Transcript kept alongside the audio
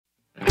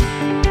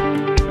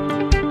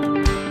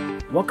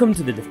Welcome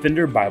to the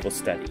Defender Bible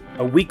Study,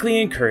 a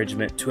weekly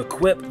encouragement to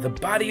equip the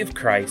body of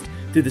Christ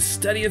through the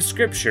study of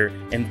Scripture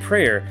and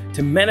prayer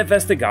to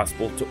manifest the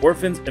gospel to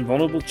orphans and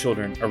vulnerable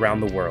children around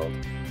the world.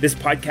 This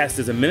podcast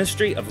is a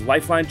ministry of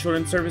Lifeline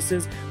Children's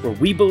Services where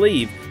we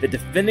believe that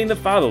defending the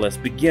fatherless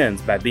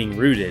begins by being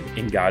rooted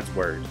in God's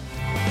Word.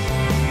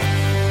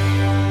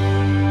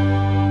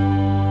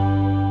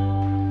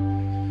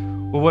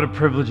 Well, what a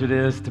privilege it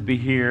is to be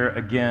here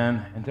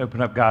again and to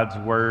open up God's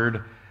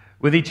Word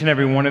with each and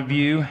every one of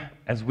you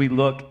as we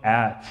look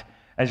at,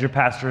 as your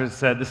pastor has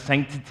said, the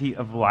sanctity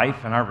of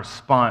life and our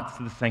response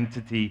to the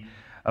sanctity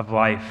of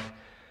life.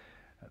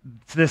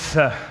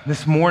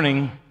 This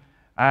morning,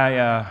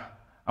 I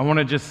want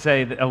to just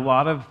say that a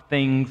lot of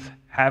things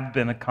have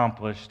been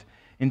accomplished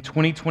in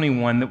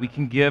 2021 that we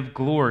can give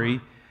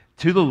glory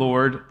to the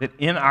Lord, that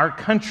in our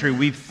country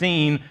we've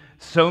seen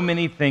so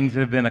many things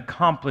that have been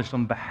accomplished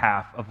on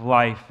behalf of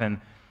life.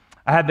 And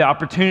I had the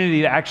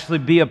opportunity to actually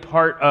be a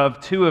part of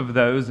two of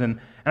those, and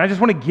I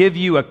just want to give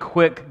you a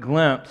quick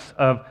glimpse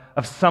of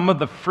some of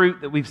the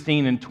fruit that we've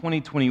seen in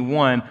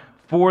 2021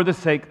 for the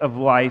sake of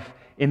life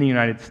in the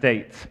United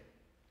States.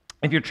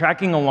 If you're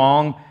tracking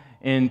along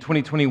in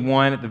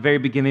 2021, at the very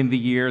beginning of the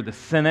year, the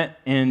Senate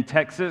in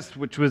Texas,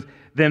 which was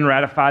then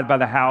ratified by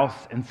the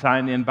House and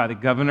signed in by the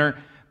governor,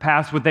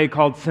 passed what they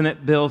called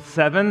Senate Bill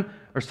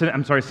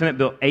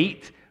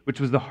 8, which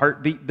was the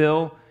heartbeat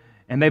bill.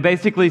 And they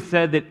basically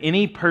said that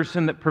any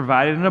person that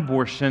provided an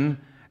abortion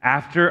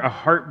after a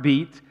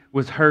heartbeat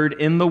was heard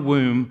in the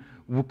womb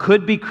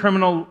could be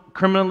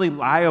criminally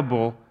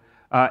liable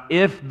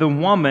if the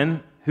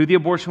woman who the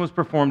abortion was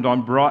performed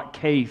on brought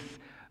case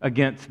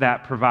against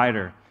that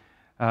provider.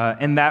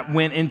 And that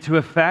went into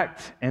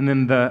effect, and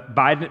then the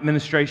Biden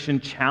administration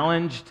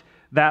challenged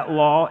that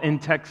law in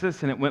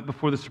Texas, and it went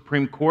before the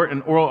Supreme Court,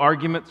 and oral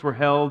arguments were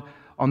held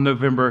on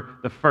November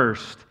the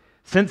 1st.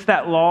 Since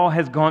that law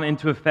has gone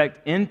into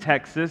effect in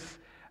Texas,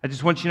 I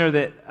just want you to know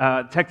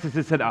that Texas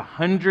has said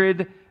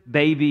 100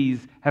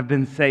 babies have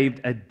been saved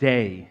a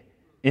day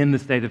in the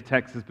state of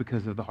Texas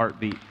because of the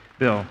heartbeat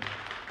bill.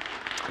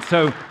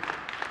 So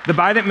the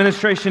Biden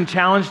administration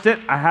challenged it.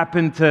 I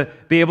happened to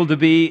be able to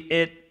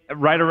be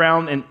right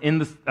around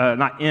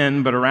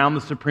around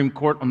the Supreme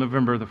Court on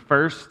November the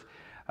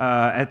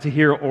 1st to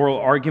hear oral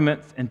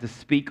arguments and to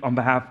speak on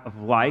behalf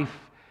of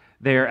life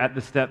there at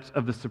the steps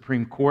of the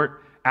Supreme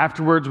Court.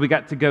 Afterwards, we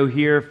got to go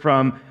hear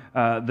from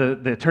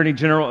the Attorney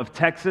General of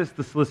Texas,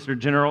 the Solicitor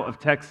General of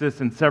Texas,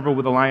 and several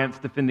with Alliance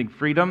Defending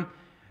Freedom.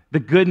 The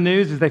good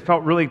news is they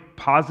felt really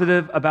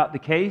positive about the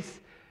case.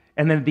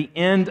 And then at the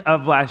end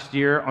of last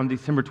year, on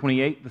December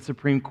 28th, the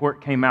Supreme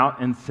Court came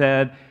out and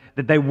said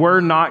that they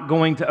were not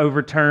going to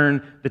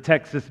overturn the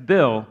Texas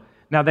bill.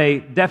 Now, they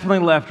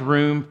definitely left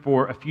room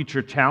for a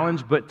future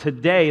challenge, but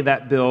today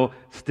that bill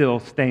still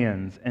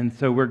stands. And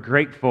so we're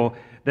grateful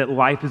that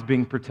life is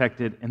being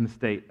protected in the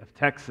state of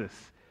Texas.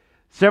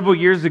 Several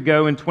years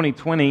ago in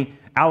 2020,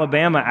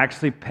 Alabama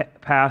actually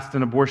passed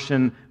an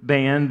abortion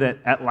ban that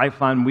at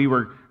Lifeline we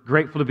were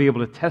grateful to be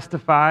able to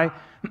testify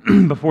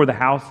before the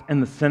House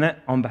and the Senate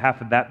on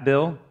behalf of that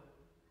bill.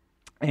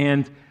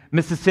 And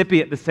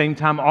Mississippi at the same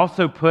time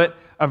also put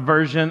a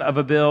version of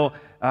a bill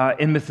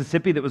in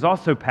Mississippi that was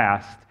also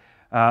passed.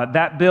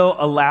 That bill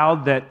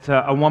allowed that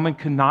a woman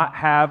could not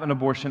have an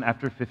abortion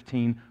after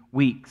 15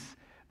 weeks.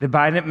 The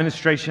Biden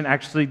administration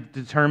actually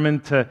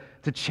determined to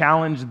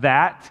challenge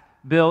that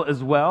bill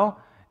as well,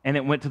 and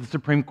it went to the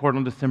Supreme Court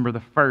on December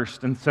the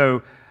 1st. And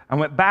so I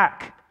went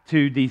back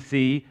to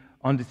D.C.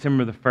 on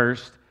December the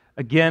 1st,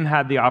 again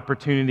had the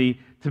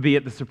opportunity to be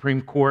at the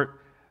Supreme Court.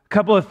 A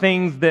couple of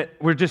things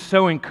that were just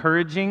so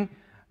encouraging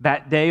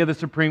that day of the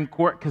Supreme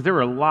Court, because there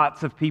were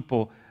lots of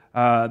people.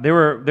 There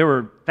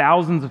were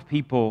thousands of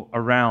people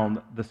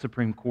around the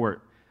Supreme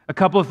Court. A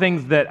couple of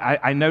things that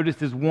I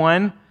noticed is,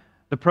 one,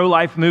 the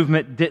pro-life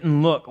movement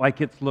didn't look like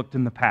it's looked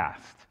in the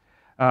past.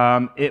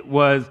 It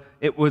was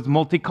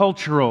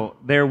multicultural.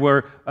 There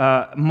were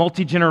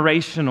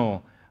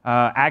multi-generational.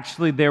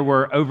 Actually, there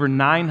were over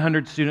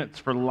 900 students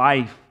for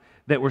life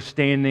that were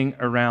standing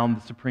around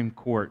the Supreme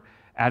Court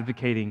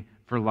advocating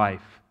for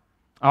life.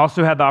 I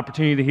also had the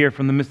opportunity to hear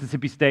from the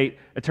Mississippi State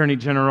Attorney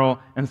General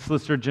and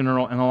Solicitor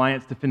General and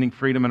Alliance Defending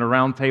Freedom at a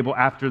roundtable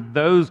after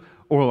those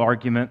oral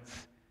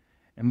arguments.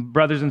 And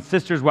brothers and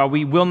sisters, while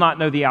we will not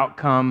know the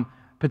outcome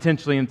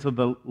potentially until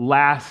the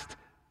last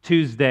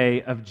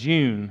Tuesday of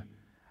June,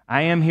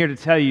 I am here to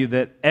tell you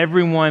that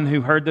everyone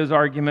who heard those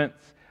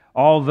arguments,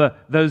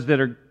 those that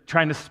are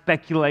trying to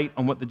speculate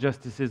on what the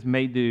justices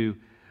may do,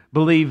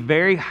 believe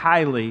very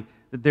highly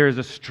that there is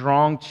a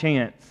strong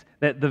chance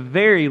that at the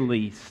very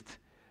least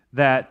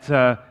that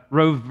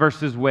Roe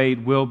versus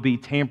Wade will be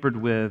tampered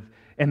with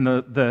and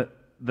the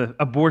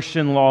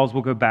abortion laws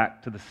will go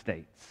back to the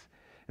states.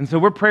 And so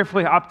we're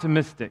prayerfully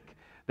optimistic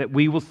that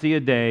we will see a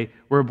day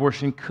where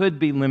abortion could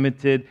be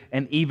limited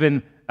and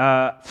even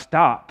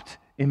stopped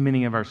in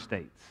many of our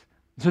states.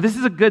 So this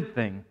is a good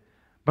thing,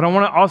 but I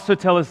want to also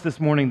tell us this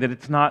morning that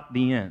it's not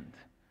the end.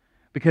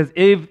 Because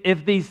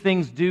if these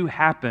things do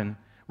happen,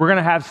 we're going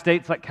to have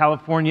states like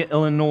California,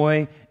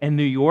 Illinois, and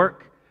New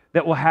York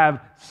that will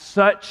have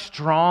such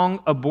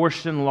strong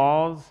abortion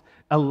laws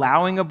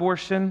allowing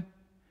abortion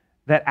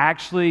that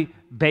actually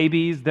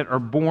babies that are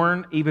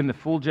born, even to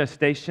full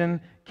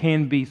gestation,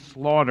 can be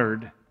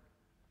slaughtered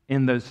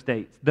in those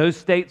states. Those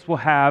states will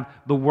have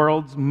the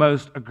world's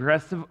most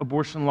aggressive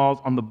abortion laws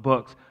on the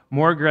books,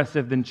 more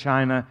aggressive than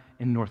China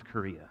and North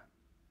Korea.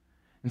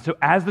 And so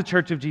as the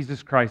Church of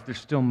Jesus Christ, there's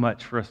still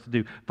much for us to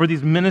do. For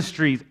these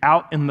ministries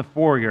out in the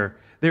foyer,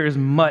 there is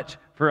much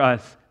for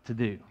us to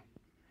do.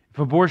 If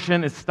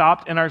abortion is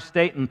stopped in our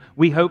state, and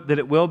we hope that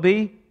it will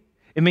be,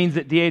 it means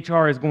that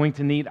DHR is going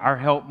to need our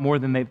help more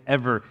than they've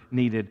ever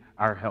needed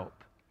our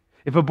help.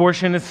 If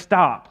abortion is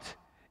stopped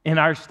in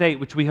our state,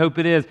 which we hope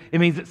it is, it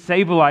means that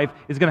Save a Life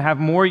is going to have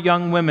more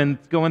young women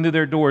going through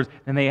their doors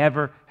than they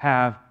ever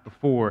have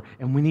before.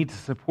 And we need to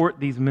support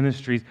these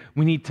ministries.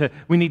 We need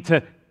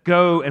to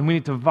go and we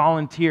need to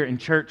volunteer in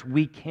church.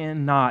 We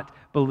cannot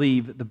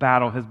believe that the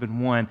battle has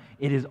been won.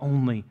 It is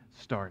only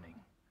starting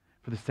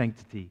for the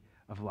sanctity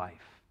of life.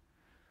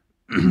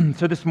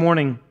 So this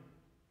morning,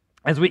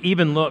 as we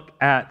even look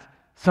at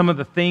some of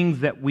the things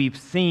that we've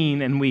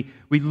seen and we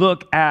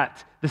look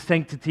at the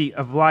sanctity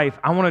of life,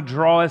 I want to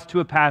draw us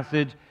to a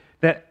passage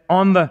that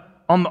on the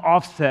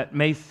offset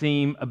may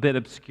seem a bit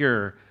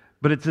obscure,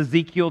 but it's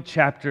Ezekiel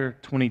chapter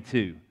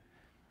 22.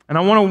 And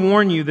I want to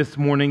warn you this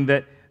morning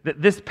that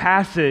this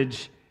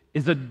passage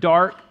is a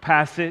dark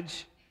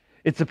passage.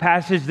 It's a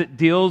passage that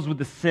deals with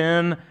the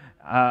sin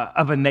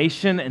of a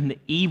nation and the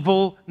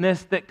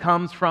evilness that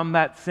comes from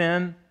that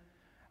sin.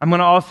 I'm going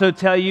to also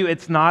tell you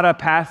it's not a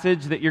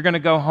passage that you're going to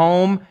go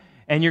home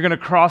and you're going to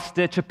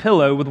cross-stitch a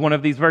pillow with one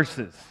of these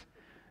verses.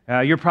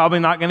 You're probably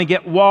not going to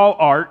get wall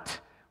art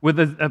with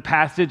a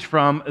passage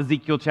from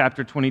Ezekiel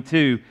chapter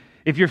 22.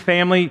 If your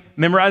family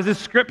memorizes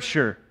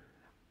Scripture,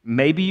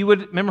 maybe you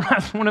would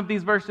memorize one of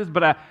these verses,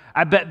 but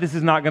I bet this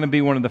is not going to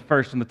be one of the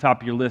first on the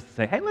top of your list to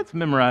say, hey, let's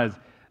memorize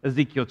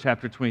Ezekiel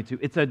chapter 22.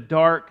 It's a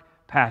dark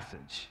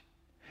passage.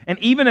 And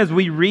even as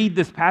we read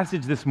this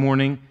passage this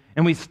morning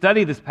and we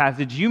study this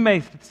passage, you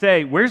may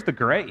say, where's the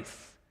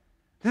grace?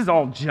 This is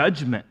all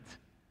judgment.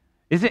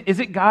 Is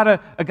it God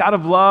a God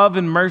of love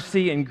and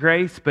mercy and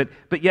grace? But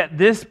yet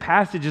this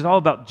passage is all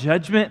about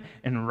judgment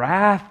and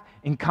wrath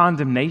and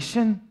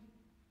condemnation.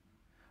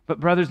 But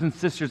brothers and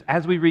sisters,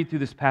 as we read through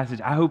this passage,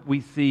 I hope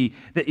we see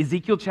that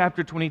Ezekiel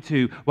chapter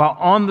 22, while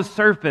on the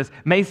surface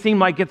may seem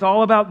like it's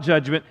all about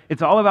judgment,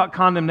 it's all about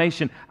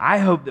condemnation, I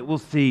hope that we'll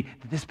see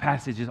that this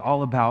passage is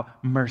all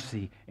about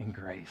mercy and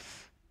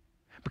grace.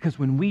 Because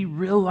when we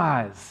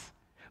realize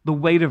the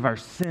weight of our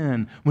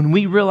sin, when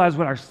we realize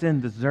what our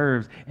sin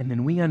deserves, and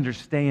then we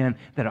understand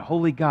that a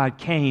holy God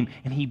came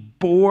and He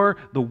bore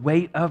the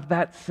weight of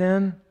that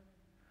sin,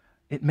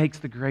 it makes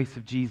the grace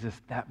of Jesus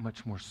that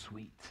much more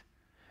sweet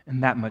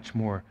and that much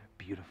more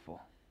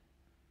beautiful.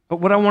 But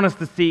what I want us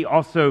to see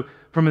also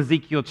from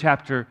Ezekiel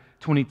chapter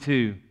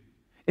 22,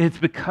 it's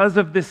because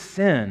of this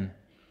sin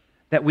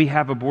that we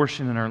have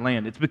abortion in our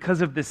land. It's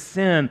because of this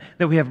sin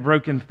that we have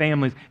broken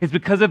families. It's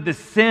because of this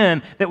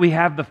sin that we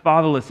have the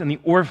fatherless and the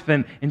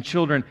orphan and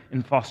children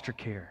in foster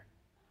care.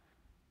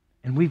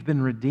 And we've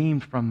been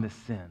redeemed from this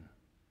sin.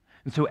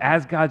 And so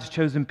as God's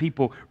chosen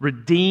people,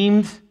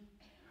 redeemed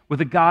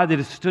with a God that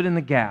has stood in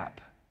the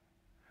gap,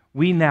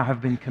 we now have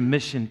been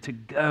commissioned to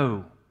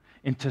go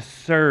and to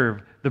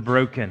serve the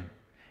broken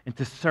and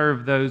to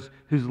serve those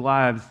whose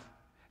lives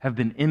have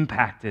been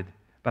impacted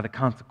by the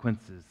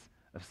consequences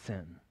of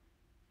sin.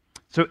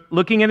 So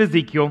looking at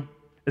Ezekiel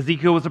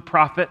was a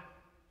prophet.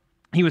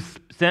 He was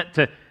sent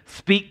to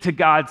speak to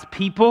God's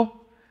people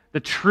the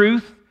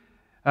truth.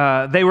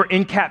 They were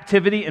in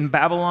captivity in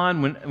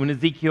Babylon when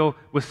Ezekiel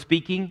was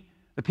speaking.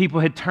 The people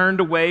had turned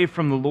away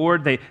from the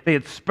Lord. They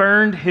had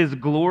spurned His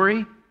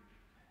glory.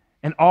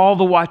 And all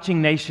the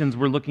watching nations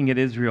were looking at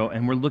Israel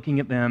and were looking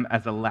at them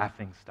as a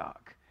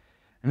laughingstock.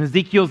 And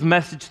Ezekiel's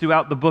message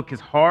throughout the book is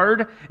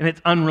hard and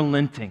it's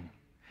unrelenting.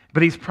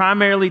 But he's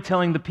primarily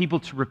telling the people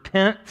to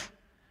repent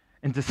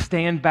and to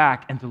stand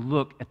back and to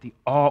look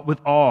at with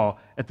awe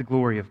at the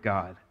glory of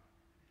God.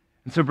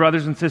 And so,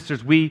 brothers and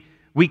sisters, we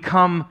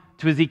come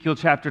to Ezekiel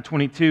chapter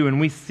 22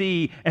 and we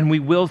see and we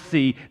will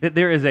see that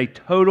there's a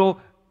total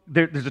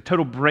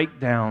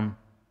breakdown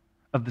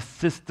of the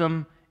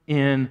system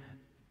in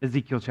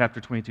Ezekiel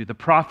chapter 22. The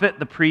prophet,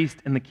 the priest,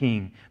 and the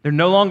king. They're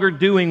no longer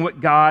doing what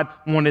God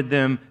wanted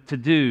them to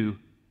do,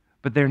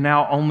 but they're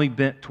now only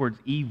bent towards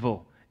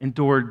evil and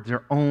toward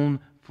their own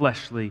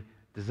fleshly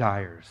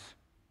desires.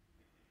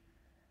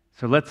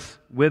 So let's,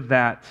 with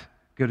that,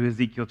 go to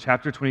Ezekiel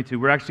chapter 22.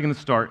 We're actually going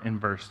to start in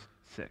verse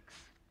 6.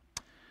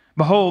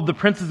 Behold, the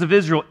princes of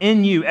Israel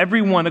in you,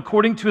 every one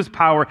according to his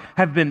power,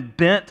 have been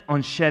bent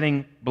on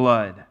shedding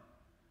blood.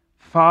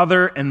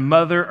 Father and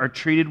mother are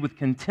treated with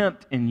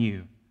contempt in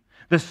you.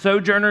 The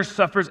sojourner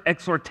suffers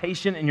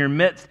exhortation in your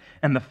midst,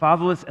 and the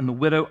fatherless and the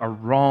widow are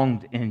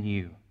wronged in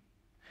you.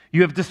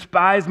 You have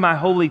despised my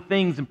holy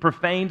things and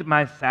profaned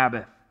my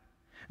Sabbath.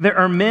 There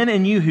are men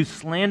in you who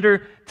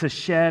slander to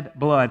shed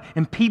blood,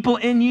 and people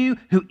in you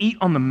who eat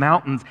on the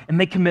mountains, and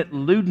they commit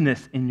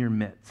lewdness in your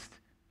midst.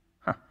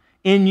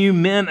 In you,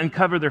 men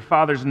uncover their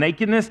father's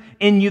nakedness.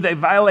 In you, they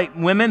violate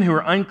women who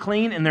are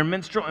unclean in their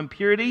menstrual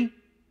impurity.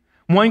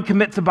 One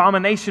commits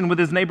abomination with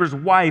his neighbor's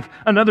wife.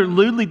 Another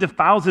lewdly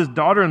defiles his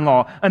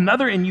daughter-in-law.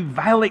 Another in you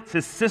violates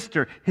his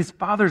sister, his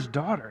father's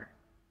daughter.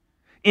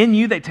 In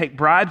you, they take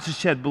bribes to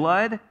shed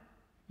blood.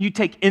 You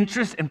take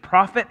interest and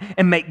profit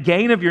and make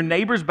gain of your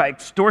neighbors by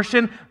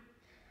extortion.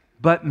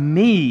 But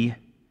me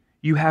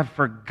you have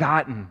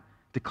forgotten,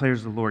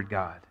 declares the Lord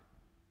God.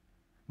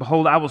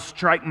 Behold, I will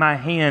strike my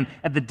hand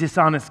at the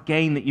dishonest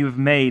gain that you have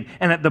made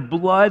and at the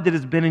blood that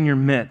has been in your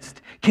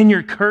midst. Can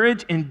your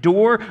courage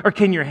endure, or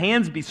can your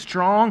hands be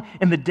strong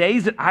in the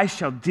days that I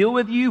shall deal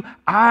with you?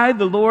 I,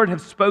 the Lord,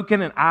 have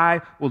spoken, and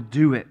I will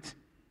do it.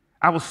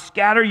 I will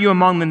scatter you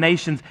among the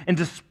nations and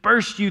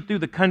disperse you through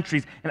the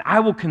countries, and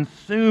I will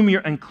consume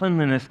your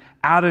uncleanness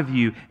out of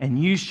you,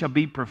 and you shall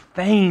be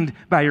profaned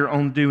by your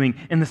own doing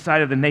in the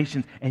sight of the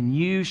nations, and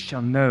you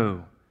shall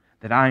know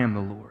that I am the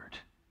Lord.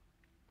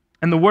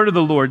 And the word of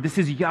the Lord, this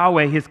is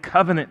Yahweh, his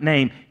covenant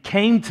name,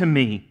 came to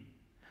me.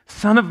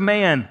 Son of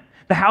man,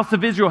 the house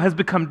of Israel has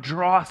become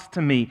dross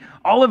to me.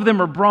 All of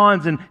them are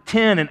bronze and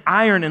tin and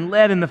iron and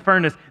lead in the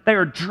furnace. They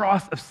are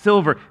dross of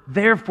silver.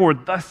 Therefore,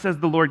 thus says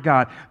the Lord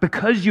God,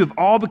 because you have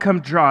all become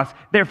dross,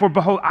 therefore,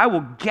 behold, I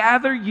will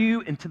gather you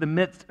into the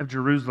midst of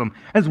Jerusalem,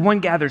 as one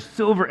gathers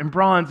silver and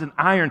bronze and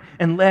iron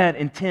and lead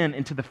and tin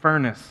into the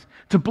furnace,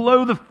 to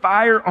blow the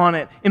fire on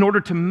it in order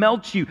to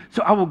melt you.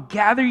 So I will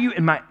gather you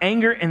in my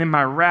anger and in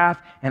my wrath,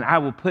 and I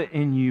will put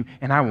in you,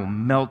 and I will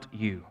melt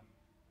you.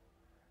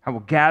 I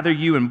will gather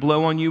you and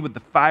blow on you with the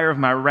fire of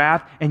my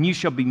wrath, and you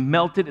shall be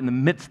melted in the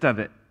midst of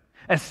it.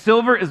 As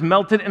silver is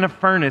melted in a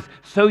furnace,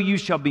 so you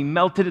shall be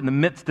melted in the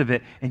midst of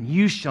it, and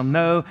you shall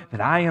know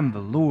that I am the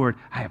Lord.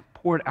 I have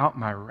poured out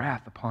my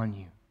wrath upon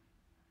you.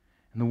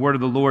 And the word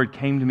of the Lord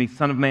came to me,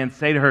 Son of man,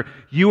 say to her,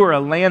 you are a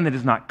land that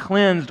is not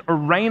cleansed or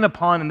rain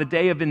upon in the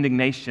day of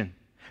indignation.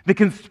 The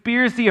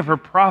conspiracy of her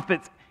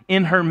prophets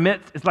in her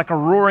midst is like a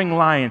roaring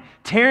lion,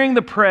 tearing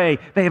the prey.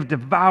 They have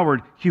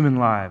devoured human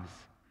lives.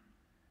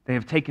 They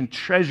have taken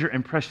treasure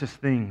and precious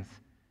things.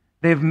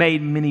 They have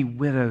made many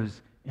widows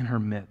in her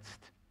midst.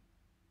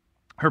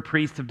 Her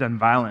priests have done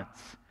violence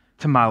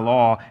to my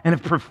law and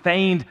have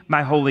profaned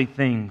my holy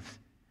things.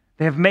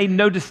 They have made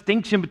no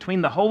distinction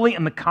between the holy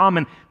and the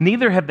common.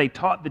 Neither have they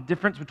taught the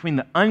difference between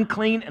the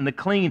unclean and the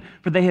clean,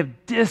 for they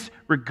have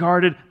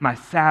disregarded my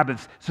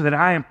Sabbaths, so that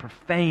I am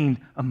profaned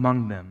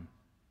among them.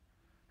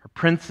 Her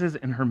princes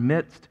in her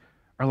midst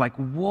are like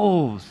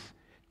wolves,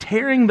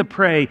 tearing the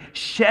prey,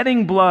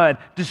 shedding blood,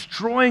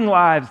 destroying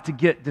lives to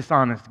get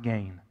dishonest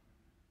gain.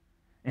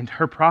 And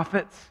her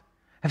prophets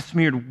have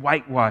smeared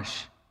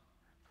whitewash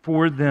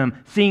for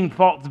them, seeing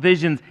false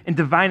visions and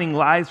divining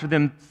lies for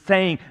them,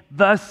 saying,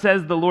 thus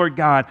says the Lord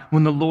God,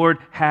 when the Lord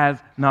has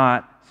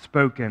not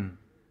spoken.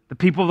 The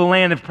people of the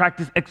land have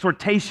practiced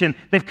exhortation.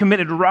 They've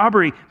committed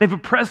robbery. They've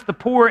oppressed the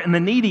poor and the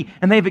needy,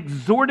 and they've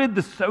exhorted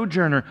the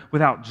sojourner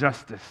without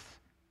justice.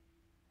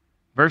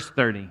 Verse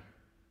 30.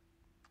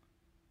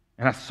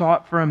 And I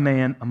sought for a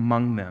man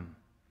among them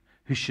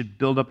who should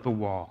build up the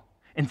wall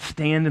and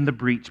stand in the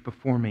breach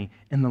before me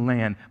in the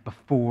land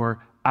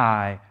before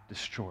I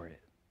destroy it.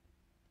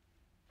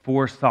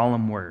 4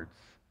 solemn words.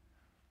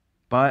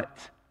 But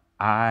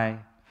I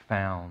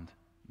found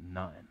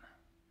none.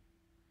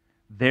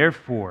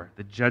 Therefore,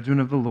 the judgment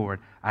of the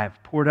Lord, I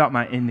have poured out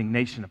my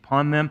indignation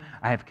upon them.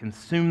 I have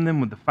consumed them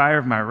with the fire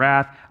of my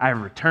wrath. I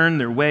have returned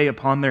their way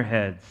upon their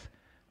heads,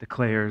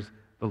 declares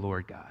the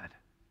Lord God.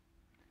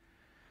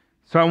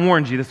 So I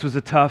warned you, this was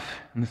a tough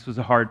and this was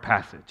a hard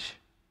passage.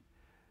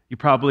 You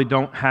probably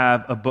don't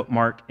have a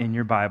bookmark in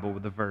your Bible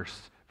with a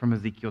verse from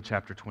Ezekiel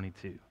chapter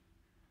 22.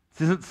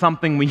 This isn't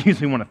something we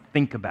usually want to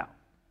think about.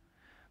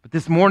 But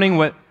this morning,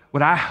 what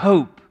I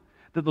hope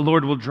that the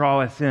Lord will draw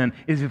us in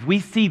is if we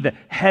see the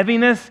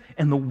heaviness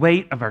and the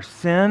weight of our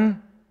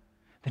sin,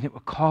 then it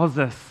will cause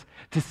us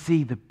to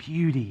see the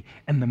beauty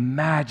and the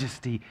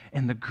majesty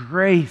and the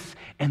grace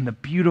and the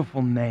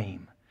beautiful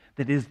name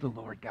that is the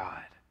Lord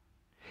God.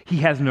 He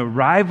has no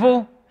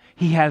rival,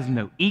 he has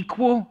no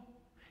equal,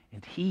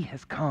 and he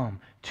has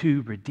come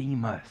to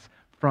redeem us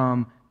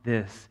from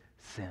this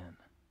sin.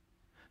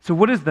 So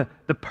what is the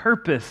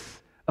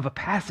purpose of a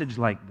passage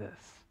like this?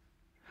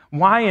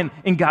 Why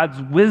in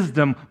God's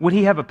wisdom would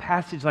he have a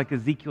passage like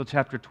Ezekiel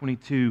chapter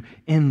 22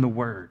 in the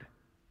Word?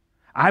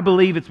 I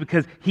believe it's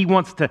because he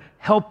wants to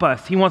help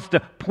us. He wants to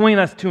point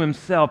us to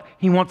himself.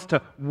 He wants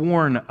to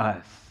warn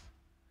us.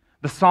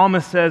 The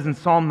psalmist says in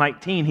Psalm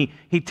 19,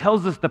 he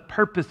tells us the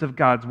purpose of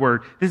God's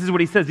word. This is what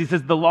he says. He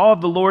says, the law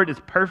of the Lord is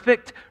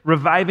perfect,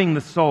 reviving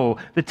the soul.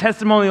 The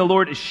testimony of the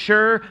Lord is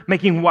sure,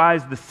 making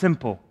wise the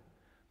simple.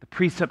 The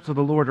precepts of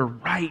the Lord are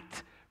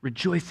right,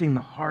 rejoicing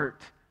the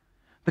heart.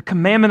 The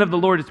commandment of the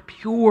Lord is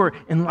pure,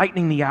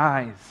 enlightening the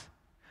eyes.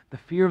 The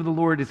fear of the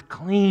Lord is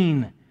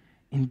clean,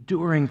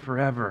 enduring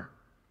forever.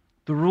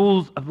 The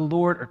rules of the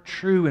Lord are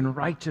true and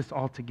righteous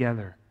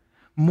altogether.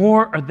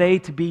 More are they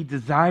to be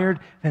desired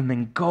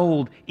than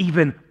gold,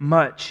 even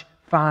much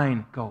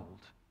fine gold.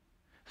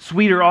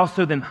 Sweeter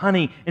also than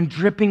honey and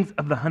drippings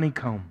of the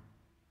honeycomb.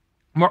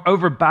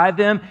 Moreover, by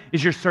them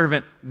is your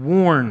servant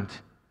warned.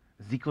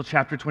 Ezekiel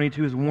chapter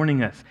 22 is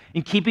warning us.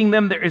 In keeping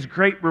them, there is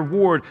great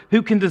reward.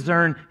 Who can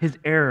discern his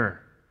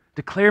error?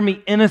 Declare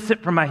me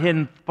innocent from my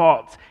hidden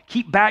faults.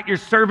 Keep back your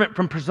servant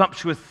from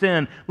presumptuous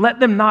sin. Let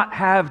them not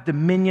have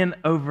dominion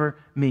over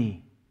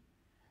me.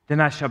 Then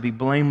I shall be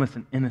blameless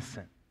and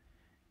innocent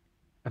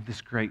of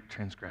this great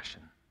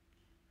transgression.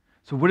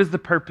 So what is the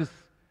purpose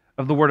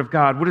of the Word of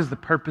God? What is the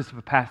purpose of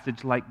a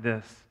passage like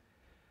this?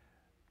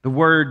 The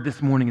Word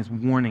this morning is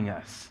warning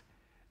us.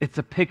 It's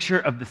a picture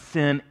of the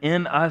sin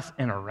in us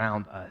and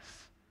around us.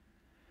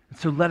 And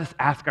so let us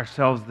ask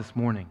ourselves this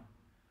morning,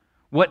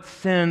 what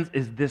sins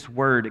is this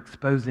Word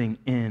exposing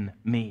in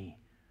me?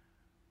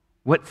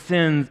 What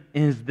sins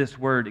is this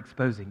Word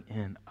exposing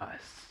in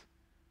us?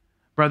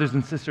 Brothers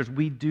and sisters,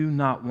 we do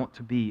not want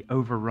to be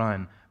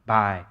overrun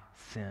by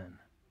sin.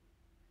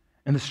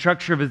 And the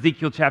structure of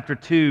Ezekiel chapter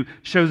 2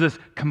 shows us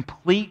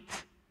complete,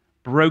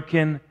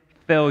 broken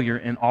failure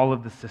in all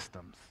of the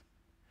systems.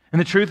 And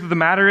the truth of the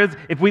matter is,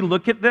 if we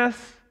look at this,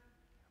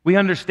 we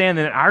understand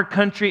that in our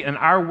country and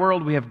our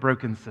world, we have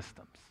broken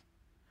systems,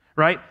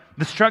 right?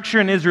 The structure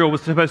in Israel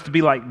was supposed to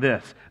be like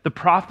this. The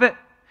prophet,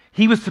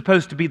 he was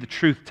supposed to be the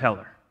truth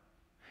teller.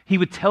 He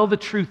would tell the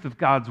truth of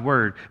God's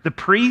word. The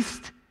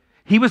priest,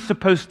 he was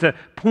supposed to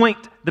point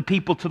the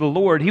people to the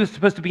Lord. He was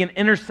supposed to be an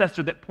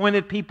intercessor that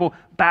pointed people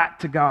back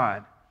to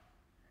God.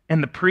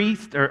 And the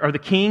priest, or the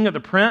king, or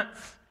the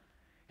prince,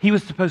 he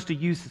was supposed to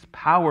use his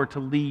power to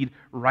lead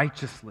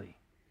righteously.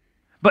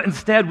 But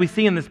instead, we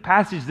see in this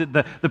passage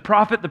that the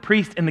prophet, the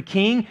priest, and the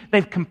king,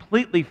 they've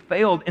completely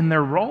failed in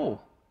their role.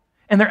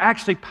 And they're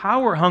actually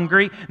power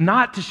hungry,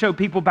 not to show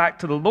people back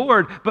to the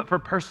Lord, but for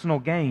personal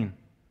gain.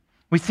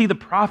 We see the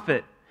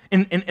prophet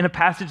in a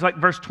passage like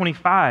verse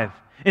 25.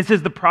 It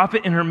says, the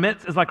prophet in her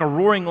midst is like a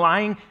roaring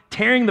lion,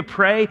 tearing the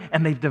prey,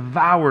 and they've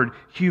devoured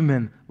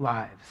human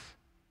lives.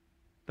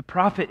 The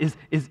prophet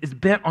is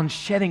bent on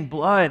shedding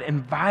blood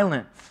and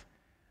violence.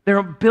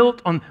 They're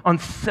built on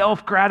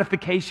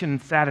self-gratification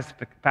and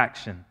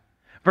satisfaction.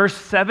 Verse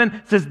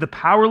 7 says, the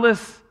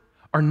powerless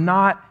are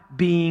not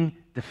being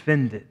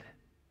defended.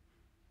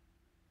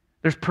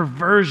 There's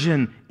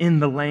perversion in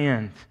the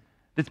land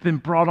that's been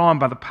brought on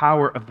by the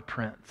power of the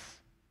prince.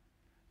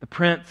 The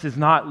prince is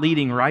not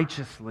leading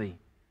righteously,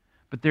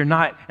 but they're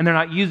not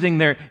using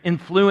their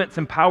influence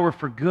and power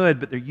for good,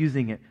 but they're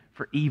using it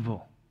for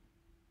evil.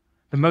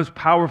 The most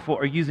powerful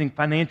are using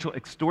financial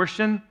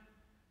extortion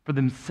for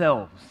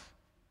themselves.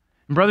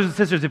 And brothers and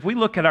sisters, if we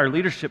look at our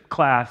leadership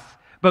class,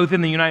 both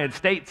in the United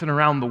States and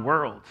around the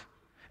world,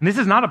 and this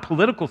is not a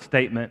political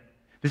statement,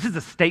 this is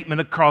a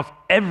statement across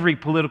every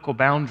political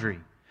boundary.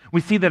 We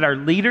see that our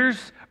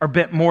leaders are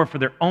bent more for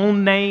their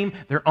own name,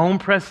 their own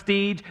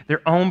prestige,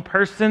 their own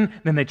person,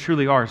 than they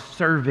truly are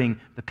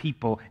serving the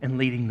people and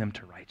leading them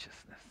to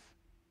righteousness.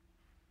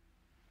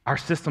 Our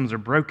systems are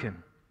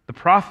broken. The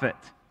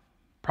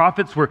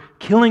prophets were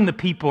killing the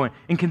people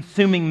and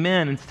consuming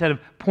men instead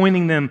of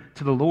pointing them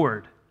to the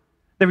Lord.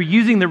 They were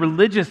using their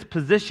religious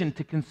position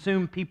to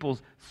consume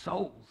people's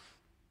souls.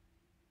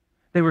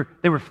 They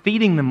were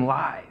feeding them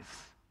lies.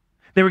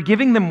 They were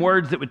giving them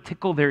words that would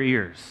tickle their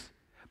ears,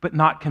 but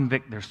not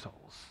convict their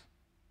souls.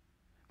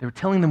 They were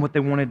telling them what they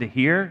wanted to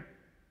hear,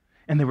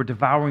 and they were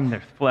devouring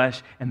their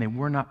flesh, and they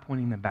were not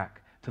pointing them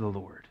back to the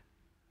Lord.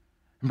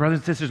 And brothers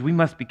and sisters, we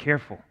must be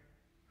careful,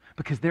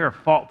 because there are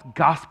false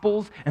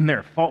gospels and there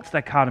are false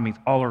dichotomies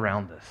all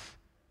around us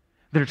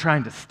that are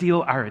trying to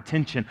steal our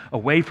attention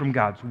away from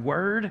God's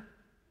word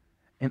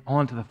and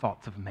onto the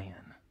thoughts of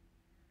man.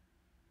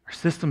 Our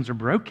systems are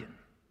broken.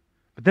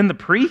 But then the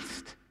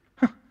priests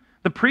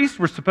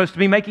were supposed to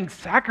be making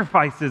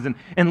sacrifices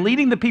and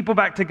leading the people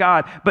back to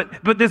God.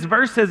 But this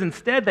verse says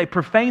instead they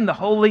profaned the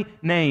holy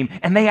name,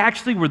 and they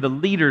actually were the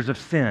leaders of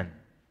sin.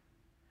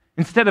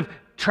 Instead of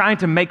trying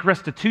to make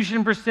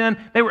restitution for sin,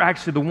 they were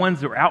actually the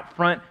ones that were out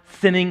front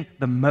sinning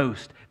the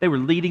most. They were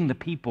leading the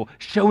people,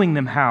 showing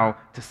them how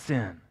to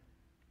sin.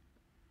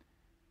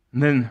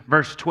 And then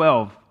verse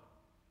 12,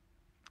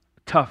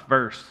 tough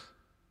verse.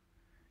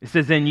 It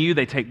says, in you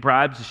they take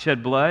bribes to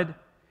shed blood.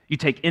 You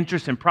take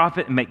interest in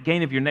profit and make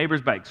gain of your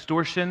neighbors by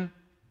extortion.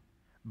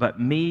 But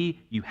me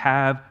you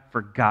have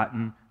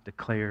forgotten,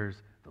 declares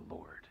the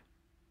Lord.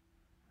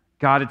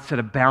 God had set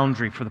a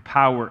boundary for the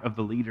power of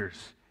the leaders.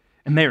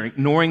 And they are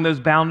ignoring those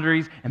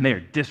boundaries, and they are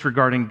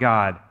disregarding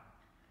God.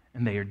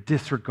 And they are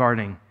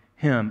disregarding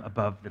Him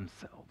above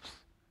themselves.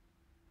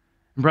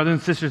 And brothers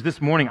and sisters, this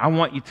morning I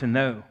want you to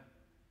know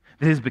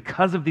that it is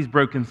because of these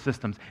broken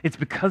systems, it's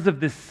because of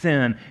this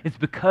sin, it's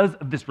because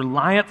of this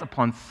reliance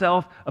upon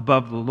self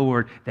above the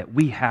Lord that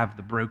we have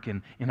the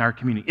broken in our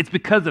community. It's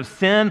because of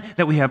sin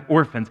that we have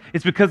orphans.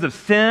 It's because of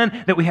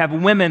sin that we have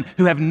women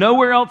who have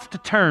nowhere else to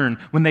turn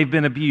when they've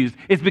been abused.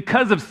 It's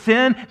because of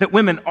sin that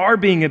women are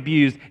being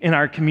abused in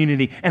our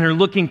community and are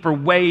looking for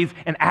ways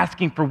and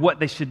asking for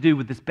what they should do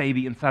with this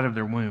baby inside of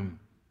their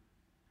womb.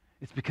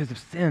 It's because of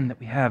sin that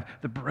we have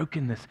the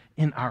brokenness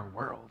in our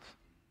world.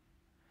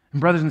 And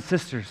brothers and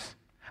sisters,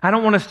 I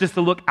don't want us just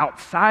to look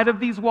outside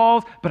of these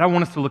walls, but I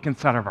want us to look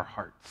inside of our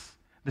hearts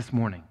this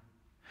morning.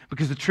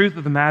 Because the truth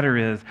of the matter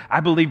is, I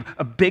believe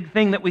a big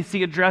thing that we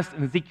see addressed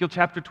in Ezekiel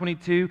chapter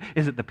 22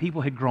 is that the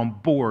people had grown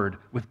bored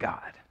with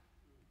God.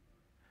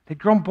 They'd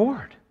grown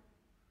bored.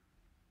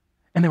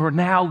 And they were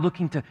now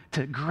looking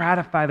to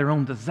gratify their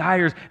own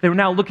desires. They were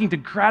now looking to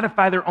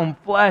gratify their own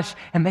flesh,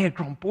 and they had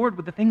grown bored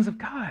with the things of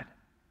God.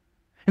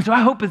 And so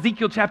I hope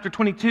Ezekiel chapter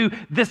 22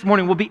 this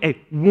morning will be a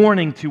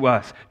warning to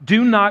us.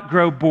 Do not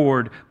grow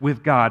bored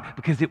with God,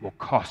 because it will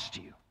cost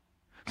you.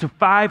 So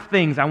 5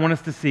 things I want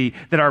us to see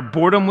that our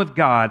boredom with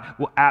God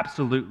will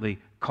absolutely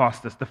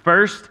cost us. The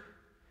first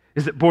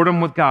is that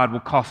boredom with God will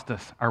cost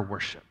us our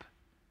worship.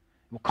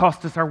 It will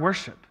cost us our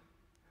worship.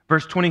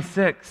 Verse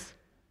 26,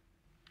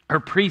 her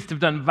priests have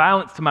done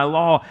violence to my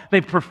law.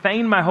 They've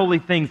profaned my holy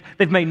things.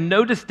 They've made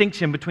no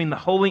distinction between the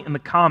holy and the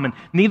common.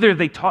 Neither have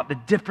they taught the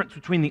difference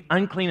between the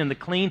unclean and the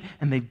clean,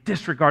 and they've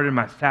disregarded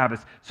my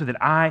Sabbaths, so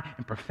that I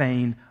am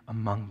profane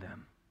among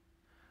them.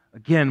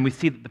 Again, we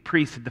see that the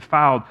priests had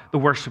defiled the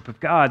worship of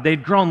God.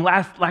 They'd grown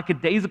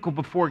lackadaisical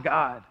before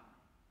God.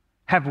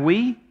 Have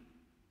we?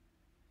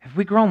 Have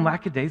we grown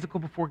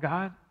lackadaisical before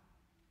God?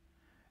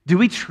 Do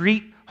we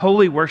treat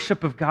holy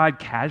worship of God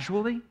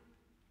casually?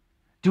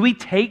 Do we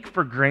take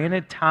for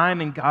granted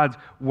time in God's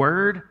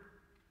word?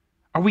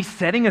 Are we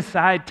setting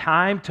aside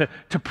time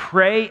to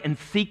pray and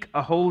seek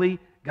a holy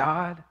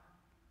God?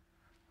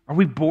 Are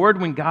we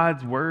bored when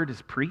God's word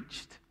is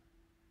preached?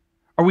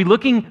 Are we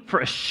looking for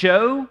a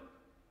show?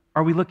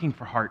 Are we looking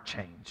for heart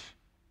change?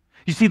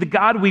 You see, the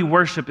God we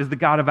worship is the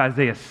God of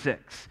Isaiah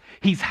 6.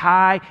 He's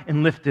high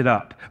and lifted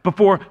up,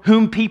 before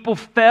whom people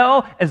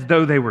fell as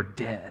though they were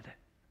dead.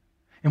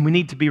 And we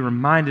need to be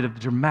reminded of the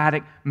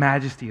dramatic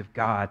majesty of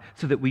God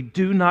so that we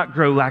do not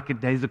grow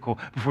lackadaisical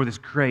before this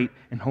great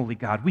and holy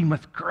God. We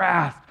must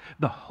grasp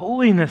the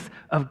holiness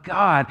of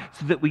God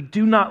so that we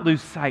do not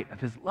lose sight of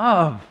his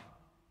love.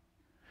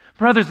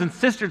 Brothers and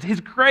sisters, his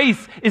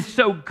grace is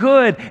so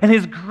good, and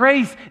his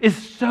grace is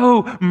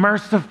so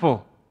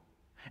merciful.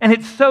 And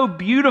it's so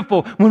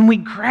beautiful when we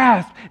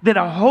grasp that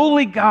a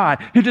holy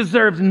God who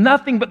deserves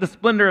nothing but the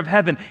splendor of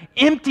heaven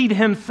emptied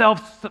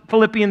himself,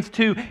 Philippians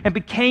 2, and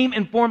became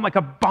in form like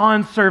a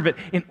bondservant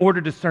in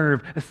order to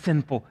serve a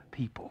sinful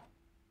people.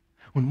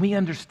 When we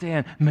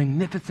understand the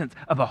magnificence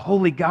of a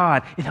holy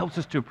God, it helps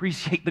us to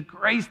appreciate the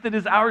grace that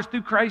is ours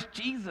through Christ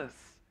Jesus.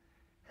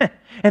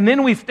 And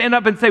then we stand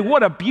up and say,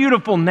 what a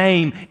beautiful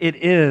name it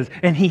is.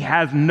 And he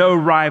has no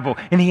rival,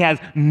 and he has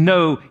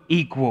no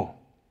equal.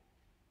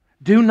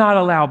 Do not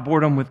allow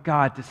boredom with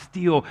God to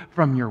steal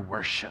from your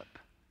worship,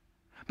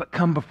 but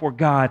come before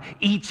God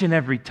each and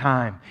every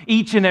time,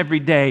 each and every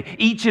day,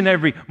 each and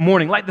every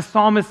morning. Like the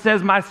psalmist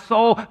says, my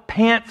soul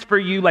pants for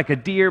you like a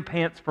deer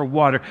pants for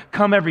water.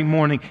 Come every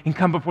morning and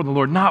come before the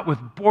Lord, not with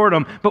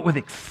boredom, but with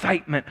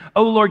excitement.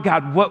 Oh Lord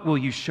God, what will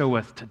you show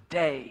us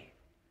today?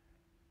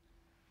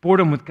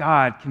 Boredom with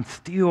God can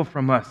steal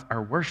from us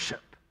our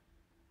worship.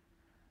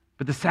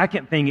 But the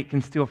second thing it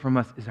can steal from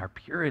us is our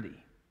purity.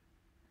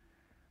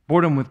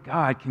 Boredom with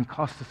God can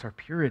cost us our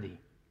purity.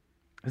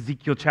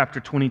 Ezekiel chapter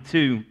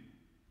 22,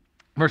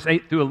 verse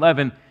 8 through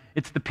 11,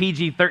 it's the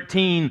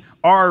PG-13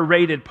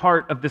 R-rated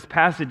part of this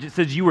passage. It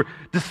says, you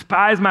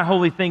despise my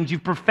holy things,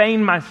 you've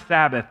profaned my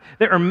Sabbath.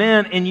 There are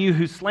men in you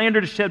who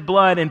slander to shed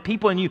blood, and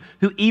people in you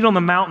who eat on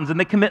the mountains, and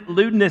they commit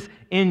lewdness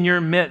in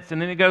your midst.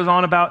 And then it goes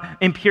on about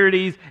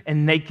impurities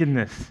and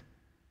nakedness.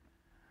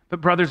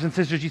 But brothers and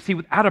sisters, you see,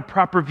 without a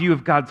proper view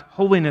of God's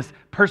holiness,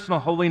 personal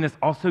holiness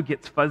also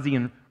gets fuzzy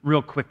and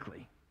real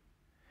quickly.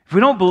 If we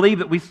don't believe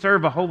that we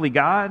serve a holy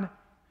God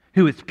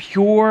who is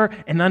pure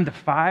and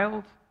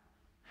undefiled,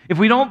 if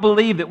we don't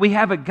believe that we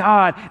have a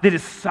God that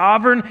is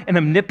sovereign and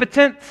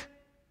omnipotent,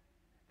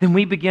 then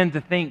we begin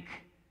to think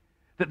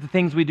that the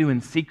things we do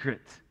in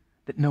secret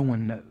that no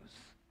one knows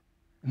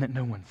and that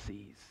no one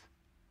sees.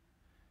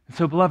 And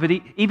so, beloved,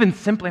 even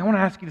simply, I want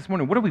to ask you this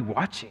morning, what are we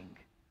watching?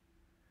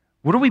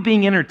 What are we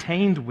being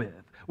entertained with?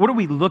 What are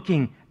we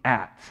looking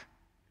at?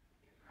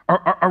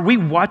 Are we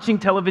watching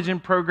television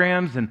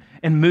programs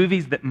and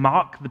movies that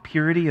mock the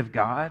purity of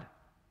God?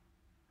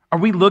 Are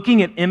we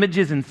looking at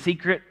images in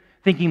secret,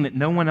 thinking that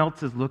no one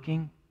else is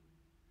looking?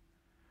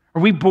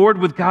 Are we bored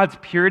with God's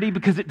purity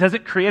because it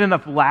doesn't create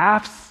enough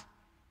laughs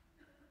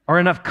or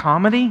enough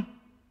comedy?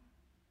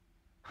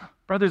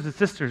 Brothers and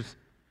sisters,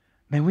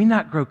 may we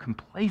not grow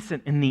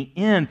complacent, in the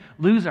end,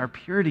 lose our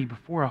purity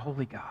before a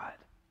holy God.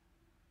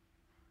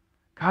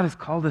 God has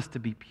called us to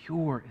be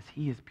pure as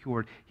he is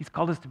pure. He's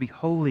called us to be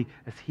holy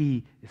as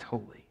he is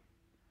holy.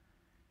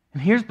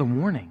 And here's the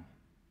warning.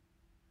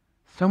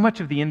 So much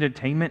of the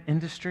entertainment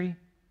industry,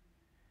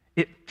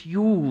 it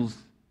fuels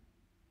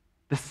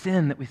the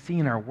sin that we see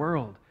in our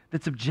world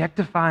that's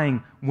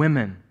objectifying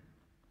women,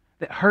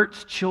 that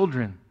hurts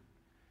children.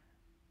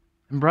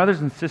 And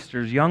brothers and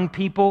sisters, young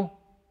people,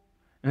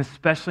 and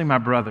especially my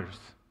brothers,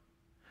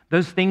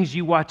 those things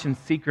you watch in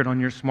secret on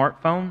your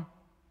smartphone,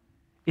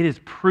 it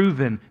is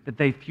proven that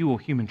they fuel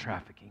human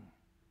trafficking.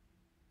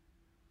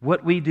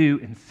 What we do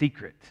in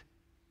secret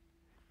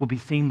will be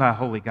seen by a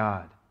holy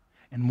God.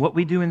 And what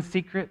we do in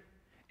secret,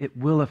 it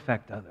will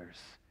affect others,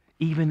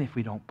 even if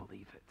we don't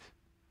believe it.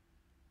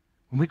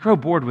 When we grow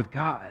bored with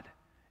God,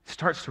 it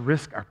starts to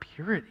risk our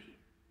purity.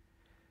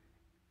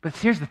 But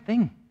here's the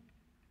thing.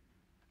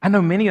 I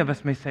know many of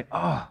us may say,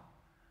 oh,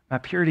 my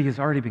purity has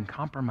already been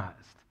compromised.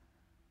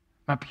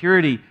 My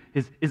purity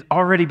has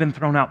already been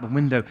thrown out the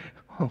window.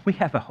 Oh, we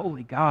have a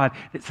holy God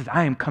that says,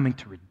 I am coming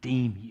to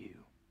redeem you.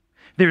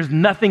 There's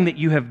nothing that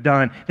you have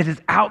done that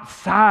is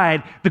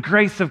outside the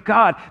grace of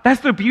God.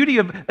 That's the beauty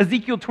of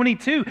Ezekiel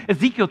 22.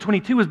 Ezekiel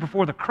 22 was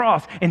before the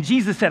cross, and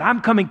Jesus said,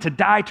 I'm coming to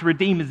die to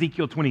redeem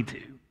Ezekiel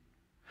 22.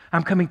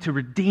 I'm coming to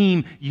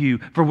redeem you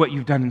for what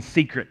you've done in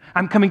secret.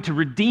 I'm coming to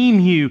redeem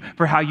you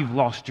for how you've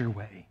lost your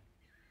way.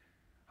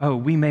 Oh,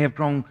 we may have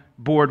grown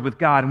bored with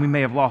God and we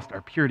may have lost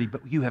our purity,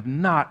 but you have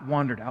not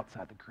wandered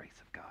outside the grace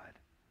of God.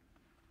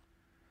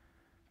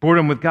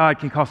 Boredom with God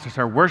can cost us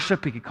our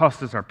worship, it can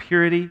cost us our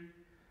purity,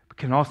 but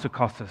can also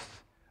cost us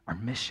our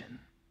mission.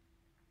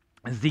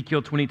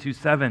 Ezekiel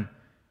 22:7,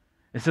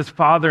 it says,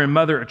 Father and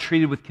mother are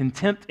treated with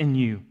contempt in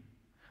you.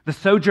 The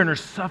sojourner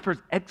suffers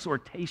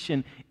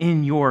exhortation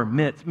in your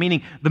midst,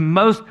 meaning the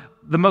most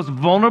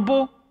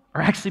vulnerable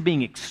are actually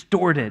being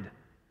extorted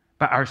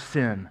by our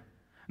sin.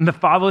 And the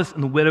fatherless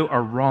and the widow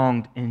are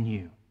wronged in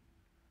you.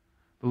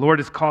 The Lord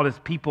has called his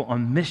people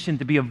on mission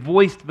to be a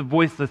voice to the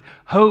voiceless,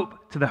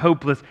 hope to the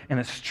hopeless, and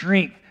a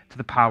strength to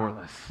the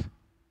powerless.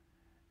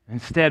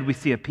 Instead, we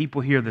see a people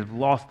here that have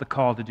lost the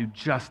call to do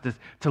justice,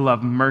 to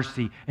love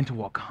mercy, and to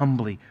walk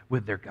humbly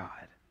with their God.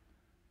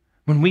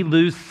 When we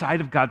lose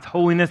sight of God's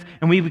holiness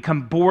and we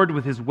become bored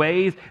with his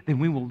ways, then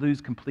we will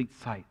lose complete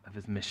sight of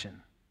his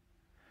mission.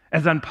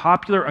 As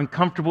unpopular,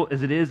 uncomfortable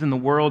as it is in the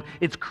world,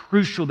 it's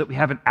crucial that we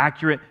have an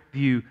accurate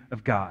view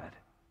of God.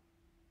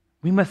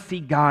 We must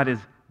see God as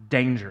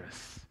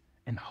dangerous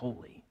and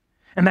holy.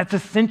 And that's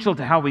essential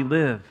to how we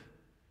live.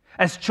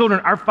 As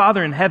children, our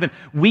Father in heaven,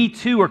 we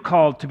too are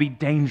called to be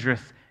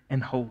dangerous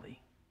and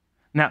holy.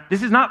 Now,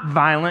 this is not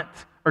violent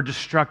or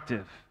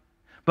destructive,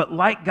 but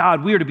like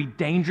God, we are to be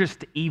dangerous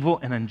to evil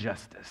and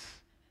injustice.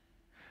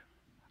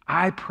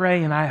 I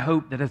pray and I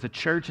hope that as a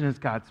church and as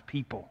God's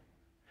people,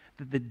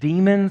 that the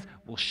demons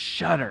will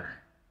shudder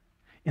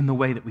in the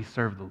way that we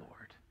serve the Lord.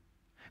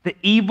 The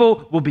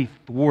evil will be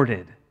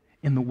thwarted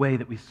in the way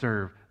that we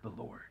serve the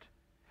Lord.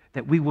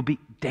 That we will be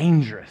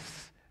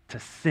dangerous to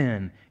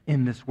sin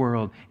in this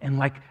world. And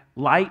like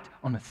light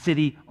on a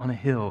city on a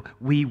hill,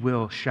 we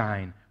will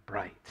shine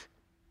bright.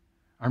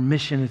 Our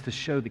mission is to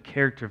show the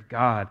character of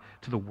God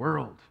to the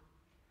world.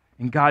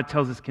 And God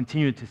tells us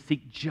continue to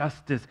seek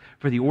justice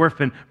for the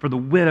orphan, for the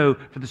widow,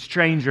 for the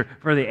stranger,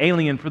 for the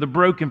alien, for the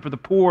broken, for the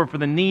poor, for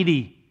the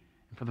needy,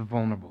 and for the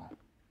vulnerable.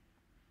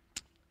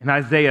 In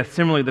Isaiah,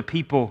 similarly, the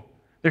people,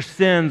 their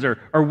sins are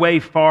way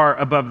far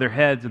above their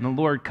heads, and the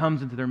Lord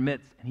comes into their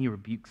midst and he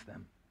rebukes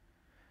them.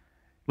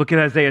 Look at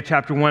Isaiah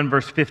chapter 1,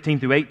 verse 15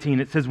 through 18.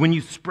 It says, when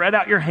you spread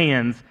out your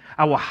hands,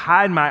 I will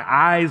hide my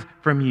eyes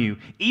from you.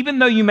 Even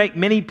though you make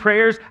many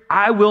prayers,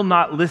 I will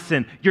not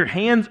listen. Your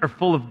hands are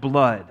full of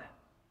blood.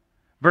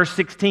 Verse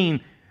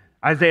 16,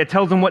 Isaiah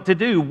tells them what to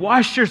do.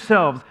 Wash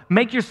yourselves,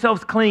 make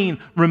yourselves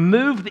clean,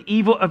 remove the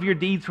evil of your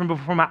deeds from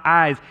before my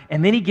eyes.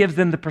 And then he gives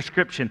them the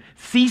prescription.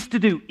 Cease to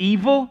do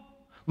evil,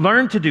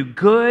 learn to do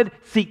good,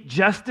 seek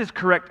justice,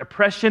 correct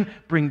oppression,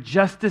 bring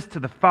justice to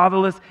the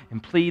fatherless,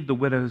 and plead the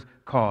widow's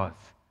cause.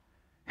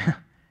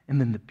 And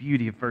then the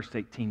beauty of verse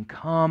 18,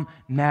 come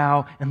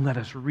now and let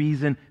us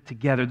reason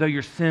together. Though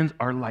your sins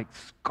are like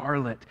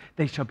scarlet,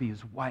 they shall be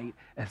as white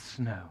as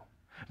snow.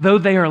 Though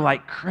they are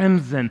like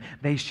crimson,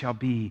 they shall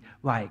be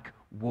like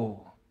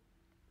wool.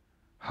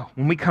 Oh,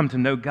 when we come to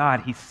know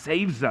God, he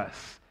saves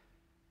us.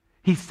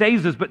 He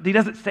saves us, but he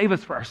doesn't save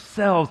us for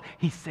ourselves.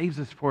 He saves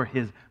us for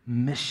his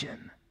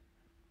mission.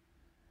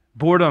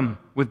 Boredom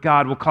with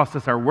God will cost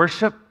us our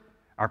worship,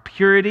 our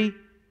purity,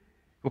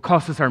 will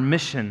cost us our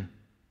mission.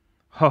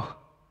 Oh,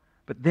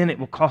 but then it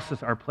will cost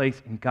us our place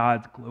in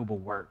God's global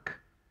work.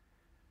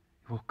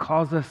 It will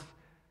cause us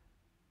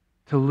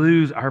to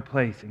lose our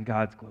place in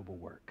God's global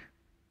work.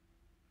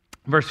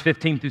 Verse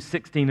 15 through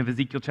 16 of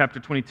Ezekiel chapter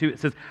 22, it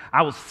says,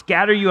 I will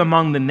scatter you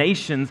among the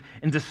nations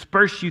and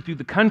disperse you through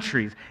the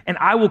countries, and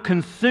I will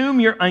consume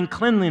your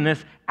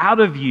uncleanliness out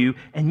of you,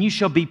 and you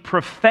shall be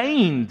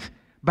profaned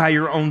by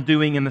your own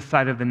doing in the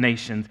sight of the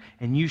nations,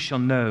 and you shall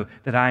know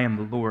that I am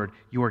the Lord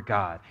your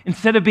God.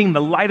 Instead of being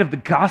the light of the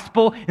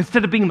gospel,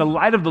 instead of being the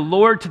light of the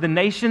Lord to the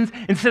nations,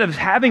 instead of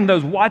having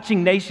those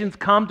watching nations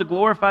come to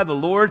glorify the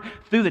Lord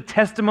through the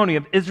testimony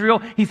of Israel,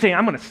 he's saying,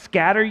 I'm going to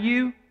scatter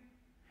you,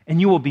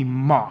 and you will be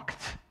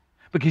mocked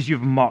because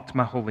you've mocked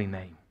my holy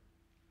name.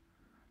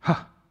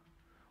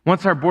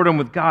 Once our boredom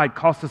with God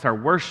costs us our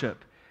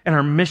worship and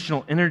our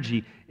missional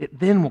energy, it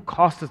then will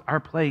cost us our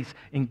place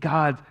in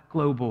God's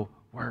global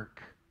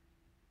work.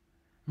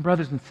 And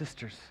brothers and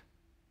sisters,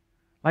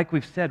 like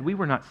we've said, we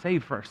were not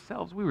saved for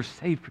ourselves. We were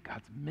saved for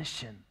God's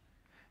mission.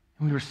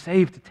 And we were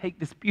saved to take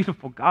this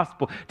beautiful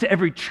gospel to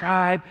every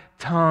tribe,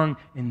 tongue,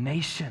 and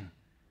nation.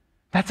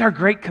 That's our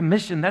great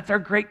commission. That's our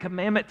great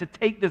commandment, to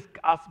take this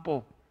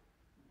gospel.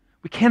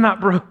 We cannot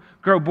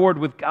grow bored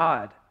with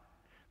God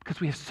because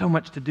we have so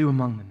much to do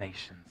among the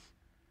nations.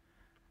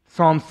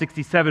 Psalm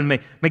 67,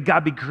 may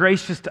God be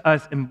gracious to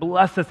us and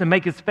bless us and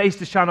make his face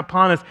to shine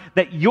upon us,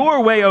 that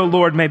your way, O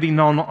Lord, may be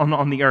known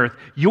on the earth,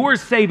 your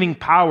saving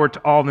power to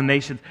all the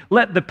nations.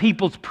 Let the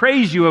peoples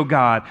praise you, O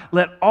God.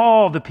 Let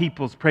all the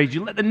peoples praise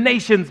you. Let the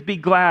nations be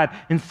glad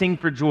and sing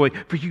for joy,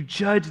 for you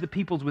judge the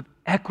peoples with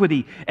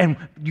equity and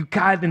you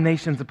guide the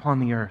nations upon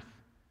the earth.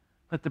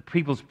 Let the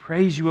peoples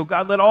praise you, O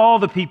God. Let all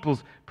the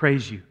peoples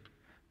praise you.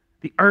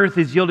 The earth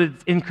has yielded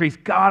its increase.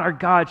 God, our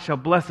God, shall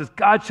bless us.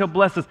 God shall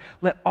bless us.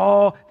 Let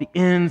all the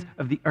ends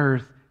of the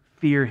earth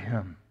fear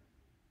him.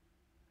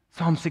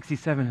 Psalm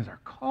 67 is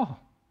our call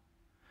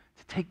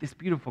to take this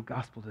beautiful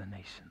gospel to the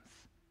nations.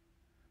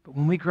 But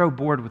when we grow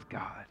bored with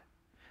God,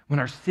 when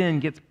our sin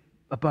gets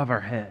above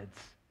our heads,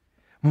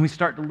 when we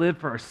start to live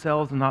for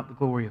ourselves and not the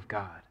glory of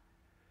God,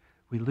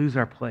 we lose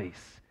our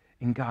place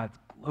in God's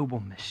global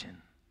mission.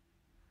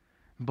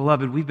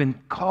 Beloved, we've been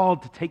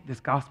called to take this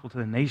gospel to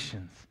the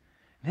nations.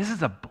 This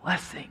is a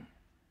blessing.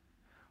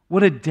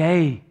 What a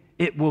day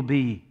it will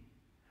be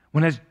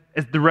when, as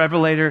the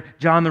Revelator,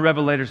 John the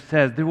Revelator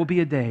says, there will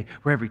be a day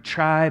where every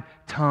tribe,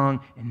 tongue,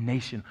 and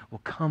nation will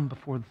come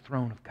before the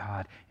throne of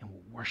God and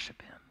will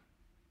worship him.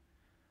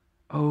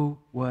 Oh,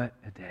 what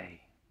a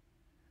day.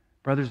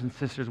 Brothers and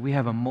sisters, we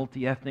have a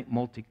multi-ethnic,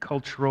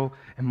 multicultural,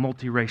 and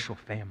multiracial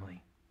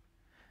family.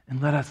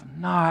 And let us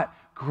not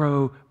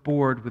grow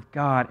bored with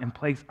God and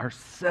place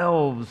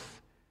ourselves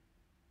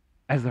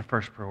as the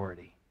first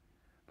priority.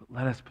 But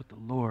let us put the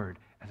Lord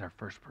as our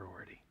first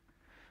priority.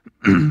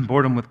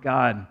 Boredom with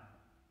God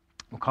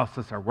will cost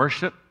us our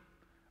worship,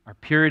 our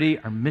purity,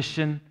 our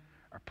mission,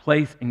 our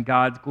place in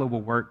God's global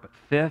work. But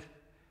fifth,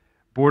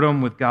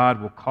 boredom with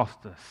God will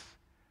cost us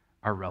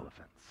our relevance.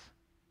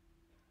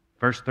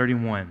 Verse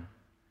 31,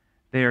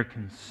 they are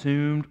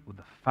consumed with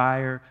the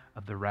fire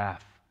of the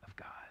wrath of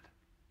God.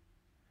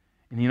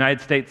 In the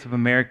United States of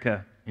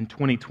America in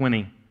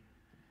 2020,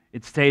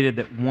 it stated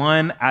that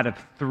 1 out of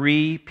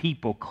 3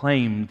 people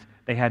claimed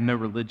they had no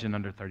religion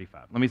under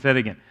 35. Let me say it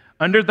again.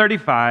 Under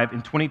 35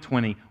 in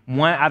 2020,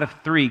 1 out of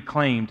 3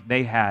 claimed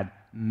they had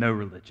no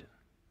religion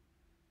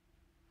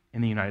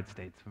in the United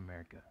States of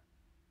America.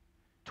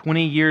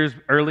 20 years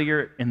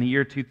earlier, in the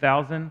year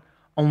 2000,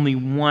 only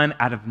 1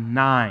 out of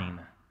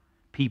 9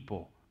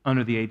 people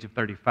under the age of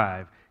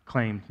 35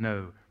 claimed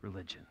no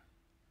religion.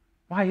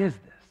 Why is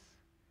this?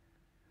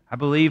 I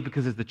believe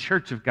because as the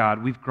church of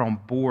God, we've grown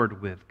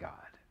bored with God.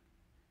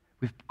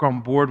 We've grown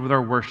bored with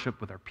our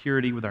worship, with our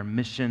purity, with our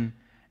mission,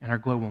 and our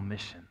global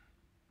mission.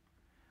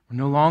 We're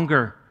no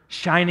longer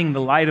shining the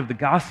light of the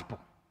gospel,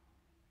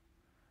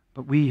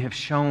 but we have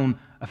shown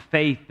a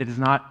faith that is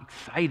not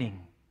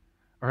exciting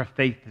or a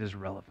faith that is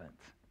relevant.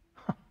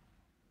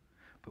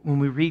 But when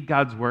we read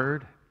God's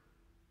word,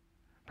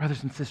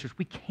 brothers and sisters,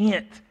 we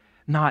can't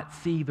not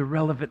see the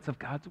relevance of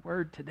God's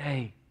word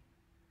today.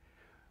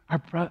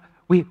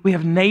 We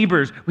have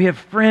neighbors, we have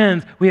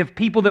friends, we have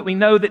people that we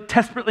know that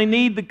desperately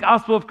need the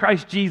gospel of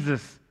Christ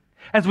Jesus.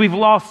 As we've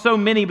lost so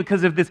many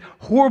because of this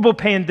horrible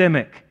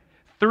pandemic.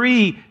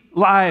 3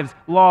 lives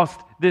lost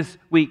this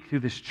week through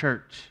this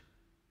church.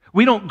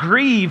 We don't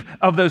grieve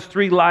of those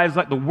 3 lives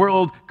like the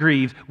world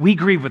grieves. We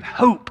grieve with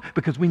hope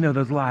because we know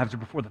those lives are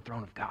before the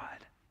throne of God.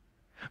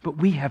 But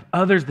we have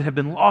others that have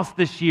been lost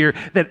this year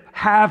that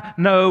have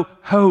no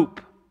hope.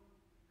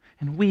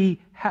 And we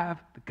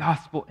have the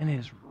gospel, and it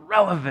is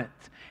relevant.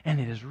 And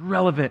it is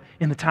relevant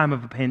in the time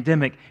of a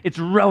pandemic. It's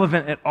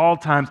relevant at all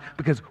times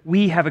because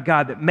we have a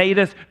God that made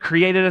us,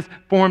 created us,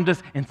 formed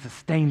us, and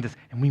sustained us.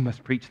 And we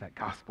must preach that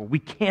gospel. We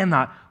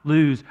cannot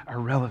lose our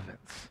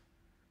relevance.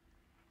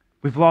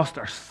 We've lost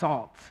our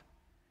salt.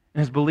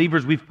 And as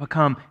believers, we've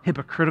become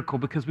hypocritical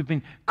because we've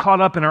been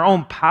caught up in our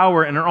own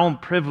power and our own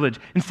privilege.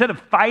 Instead of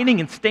fighting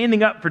and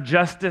standing up for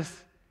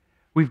justice,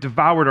 we've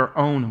devoured our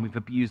own and we've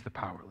abused the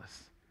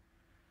powerless.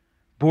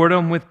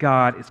 Boredom with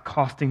God is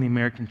costing the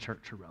American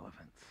church a relevance.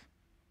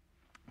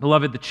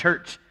 Beloved, the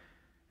church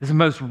is the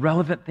most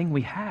relevant thing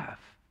we have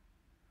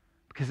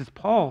because as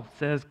Paul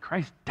says,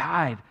 Christ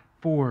died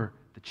for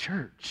the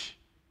church.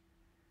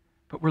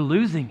 But we're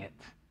losing it.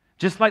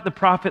 Just like the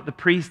prophet, the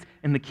priest,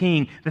 and the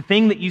king, the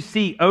thing that you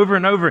see over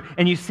and over,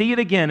 and you see it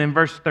again in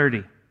verse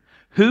 30.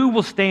 Who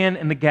will stand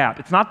in the gap?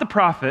 It's not the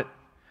prophet.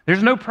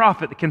 There's no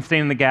prophet that can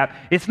stand in the gap.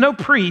 It's no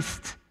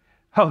priest.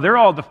 Oh, they're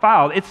all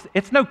defiled.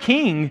 It's no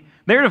king.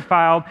 They're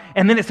defiled.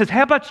 And then it says,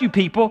 how about you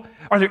people?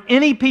 Are there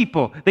any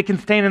people that can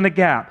stand in the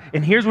gap?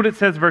 And here's what it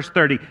says, verse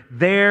 30.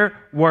 There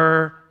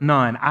were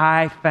none.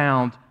 I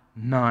found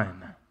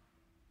none.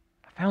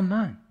 I found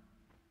none.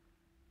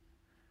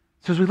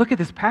 So as we look at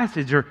this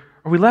passage, are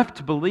we left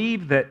to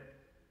believe that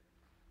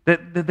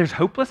there's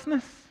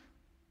hopelessness?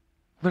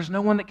 There's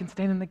no one that can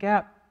stand in the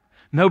gap?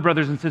 No,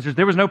 brothers and sisters,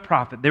 there was no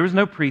prophet, there was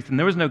no priest, and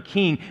there was no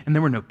king, and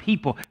there were no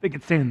people that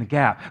could stand in the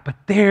gap. But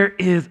there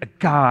is a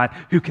God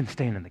who can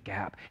stand in the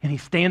gap, and he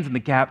stands in the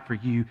gap for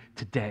you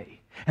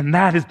today. And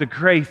that is the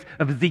grace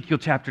of Ezekiel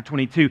chapter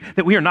 22,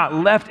 that we are not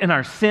left in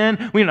our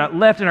sin, we are not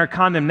left in our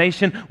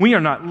condemnation, we are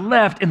not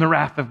left in the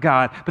wrath of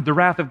God, but the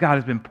wrath of God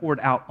has been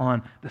poured out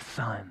on the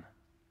Son.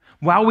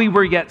 While we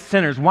were yet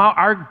sinners, while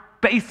our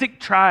basic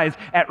tries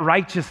at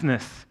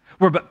righteousness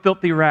were but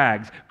filthy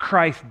rags.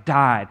 Christ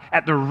died.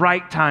 At the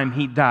right time,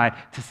 he died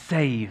to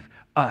save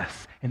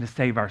us and to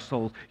save our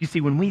souls. You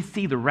see, when we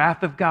see the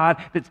wrath of God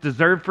that's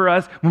deserved for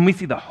us, when we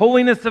see the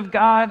holiness of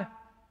God,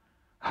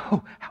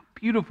 oh, how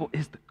beautiful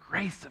is the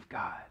grace of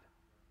God.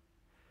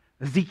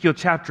 Ezekiel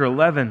chapter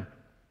 11,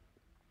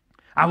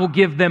 I will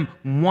give them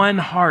one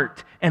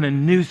heart and a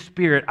new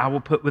spirit I will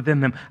put within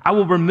them. I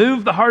will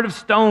remove the heart of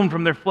stone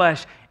from their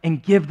flesh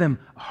and give them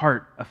a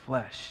heart of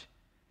flesh,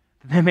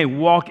 that they may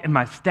walk in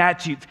my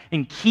statutes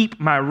and keep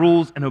my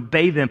rules and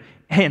obey them.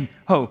 And,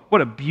 oh,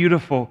 what a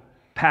beautiful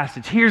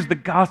passage. Here's the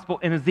gospel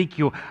in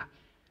Ezekiel.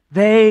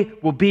 They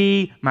will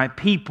be my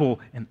people,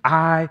 and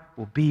I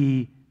will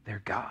be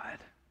their God.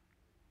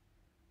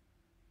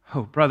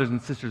 Oh, brothers and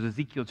sisters,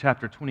 Ezekiel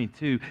chapter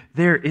 22,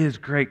 there is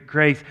great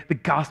grace. The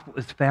gospel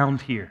is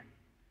found here.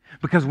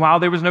 Because while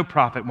there was no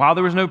prophet, while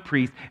there was no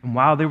priest, and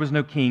while there was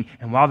no king,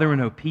 and while there were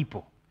no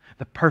people,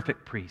 the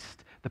perfect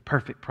priest, the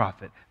perfect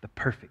prophet, the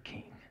perfect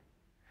king,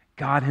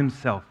 God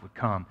himself would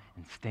come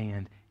and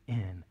stand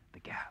in the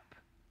gap.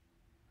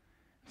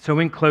 So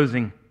in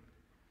closing,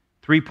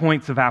 3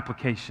 points of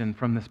application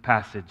from this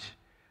passage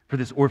for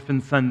this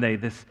Orphan Sunday,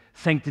 this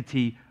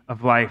Sanctity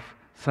of Life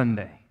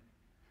Sunday,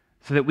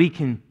 so that we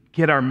can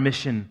get our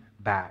mission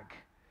back,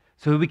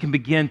 so that we can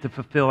begin to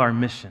fulfill our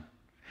mission.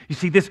 You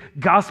see, this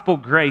gospel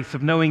grace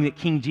of knowing that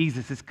King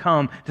Jesus has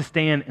come to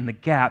stand in the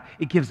gap,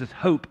 it gives us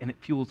hope and it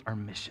fuels our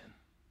mission.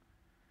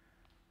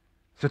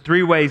 So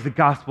 3 ways the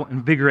gospel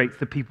invigorates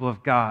the people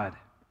of God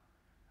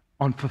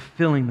on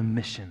fulfilling the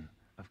mission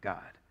of God.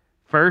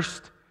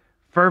 First,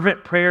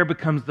 fervent prayer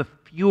becomes the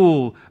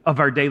fuel of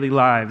our daily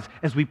lives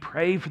as we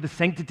pray for the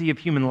sanctity of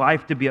human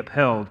life to be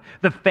upheld,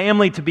 the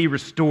family to be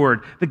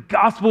restored, the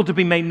gospel to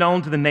be made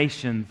known to the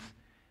nations,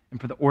 and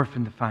for the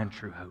orphan to find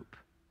true hope.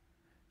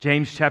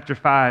 James chapter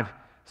 5,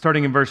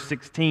 starting in verse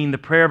 16, the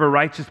prayer of a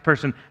righteous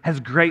person has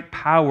great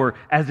power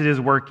as it is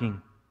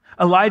working.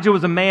 Elijah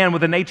was a man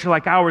with a nature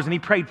like ours, and he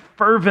prayed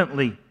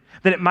fervently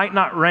that it might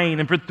not rain.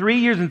 And for 3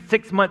 years and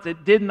 6 months,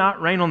 it did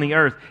not rain on the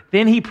earth.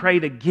 Then he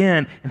prayed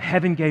again, and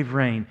heaven gave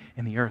rain,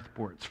 and the earth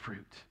bore its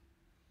fruit.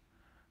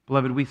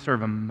 Beloved, we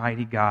serve a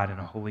mighty God and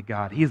a holy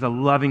God. He is a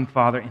loving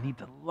Father, and he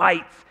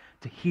delights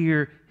to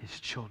hear his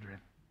children.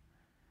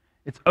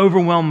 It's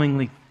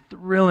overwhelmingly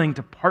thrilling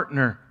to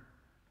partner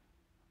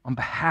on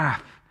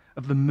behalf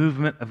of the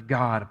movement of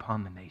God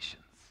upon the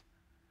nations.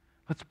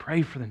 Let's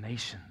pray for the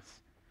nations.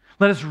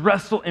 Let us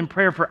wrestle in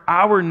prayer for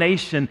our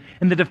nation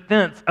in the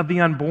defense of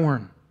the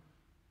unborn.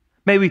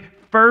 May we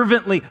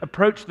fervently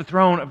approach the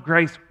throne of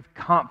grace with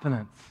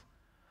confidence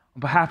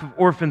on behalf of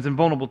orphans and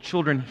vulnerable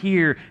children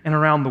here and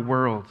around the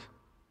world.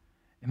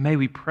 And may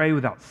we pray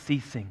without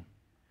ceasing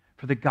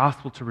for the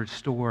gospel to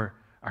restore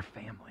our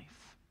families.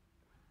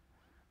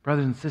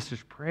 Brothers and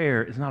sisters,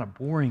 prayer is not a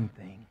boring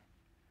thing.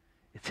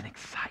 It's an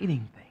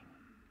exciting thing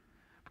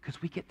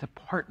because we get to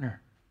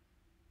partner.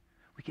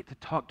 We get to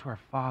talk to our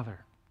Father,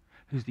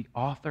 who's the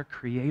author,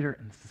 creator,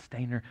 and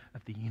sustainer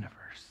of the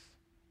universe.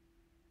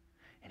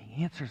 And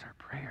he answers our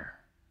prayer.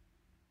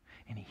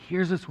 And he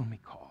hears us when we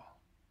call.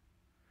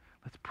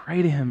 Let's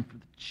pray to him for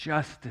the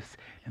justice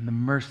and the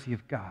mercy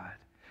of God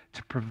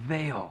to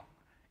prevail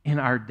in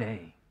our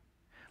day.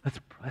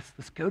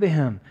 Let's go to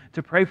him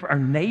to pray for our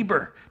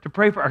neighbor, to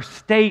pray for our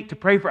state, to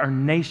pray for our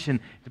nation,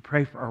 to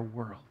pray for our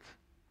world,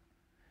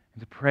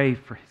 and to pray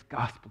for his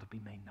gospel to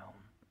be made known.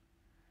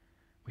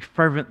 We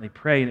fervently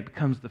pray, and it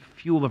becomes the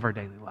fuel of our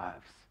daily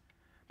lives.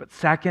 But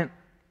second,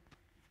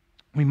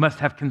 we must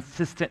have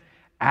consistent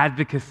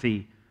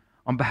advocacy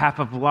on behalf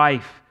of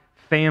life,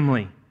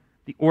 family,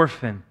 the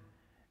orphan,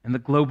 and the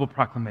global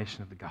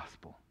proclamation of the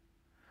gospel.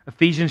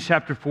 Ephesians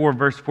chapter 4,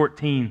 verse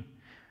 14,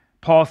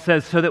 Paul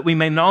says, so that we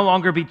may no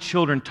longer be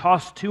children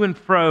tossed to and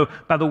fro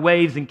by the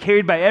waves and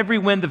carried by every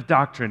wind of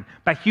doctrine,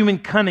 by human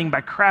cunning,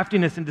 by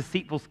craftiness and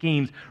deceitful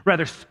schemes,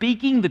 rather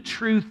speaking the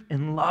truth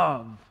in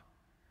love.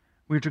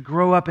 We are to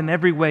grow up in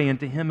every way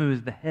into him who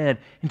is the head,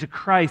 into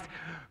Christ,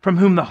 from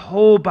whom the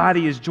whole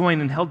body is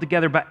joined and held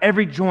together by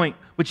every joint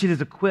which it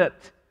is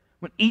equipped.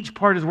 When each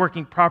part is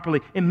working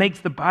properly, it makes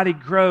the body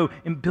grow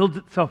and builds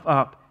itself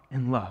up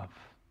in love.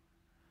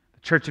 The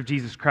Church of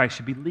Jesus Christ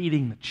should be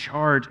leading the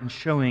charge and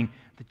showing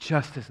the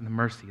justice and the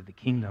mercy of the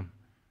kingdom.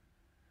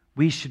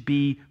 We should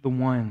be the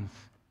ones,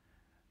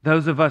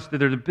 those of us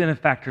that are the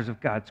benefactors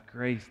of God's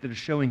grace, that are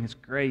showing his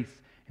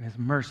grace and his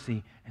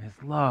mercy and his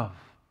love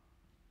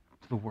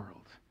to the world.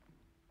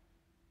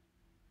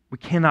 We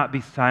cannot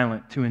be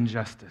silent to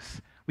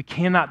injustice. We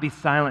cannot be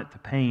silent to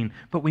pain,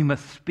 but we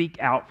must speak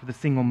out for the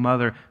single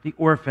mother, the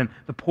orphan,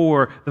 the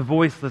poor, the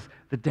voiceless,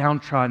 the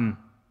downtrodden.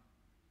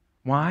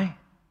 Why?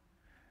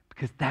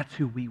 Because that's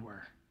who we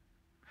were.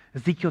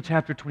 Ezekiel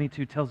chapter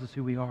 22 tells us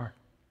who we are.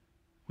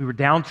 We were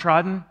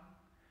downtrodden.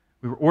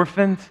 We were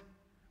orphaned.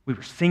 We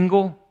were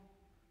single.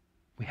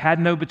 We had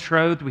no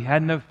betrothed. We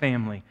had no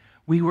family.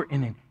 We were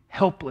in a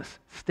helpless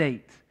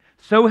state.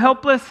 So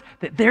helpless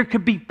that there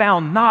could be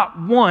found not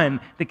one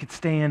that could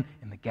stand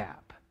in the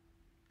gap.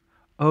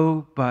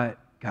 Oh, but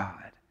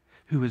God,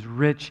 who is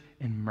rich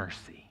in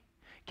mercy,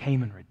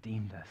 came and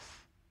redeemed us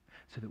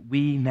so that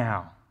we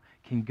now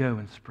can go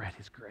and spread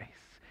his grace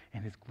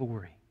and his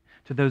glory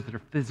to those that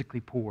are physically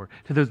poor,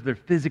 to those that are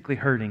physically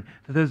hurting,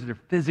 to those that are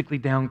physically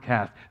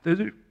downcast, those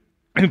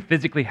who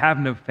physically have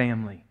no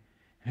family,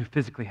 and who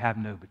physically have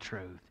no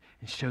betrothed,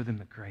 and show them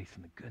the grace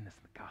and the goodness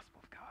and the gospel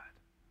of God.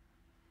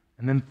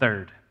 And then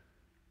third,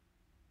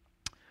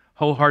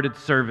 wholehearted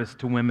service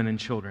to women and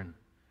children.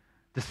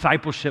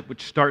 Discipleship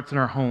which starts in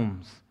our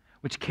homes,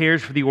 which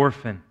cares for the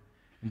orphan,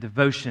 and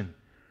devotion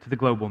to the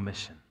global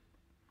mission.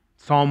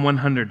 Psalm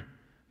 100,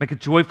 make a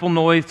joyful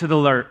noise to the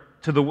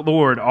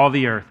Lord, all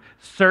the earth.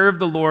 Serve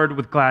the Lord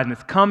with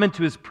gladness. Come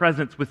into his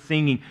presence with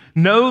singing.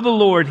 Know the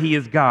Lord, he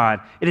is God.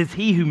 It is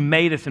he who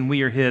made us and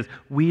we are his.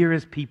 We are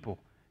his people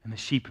and the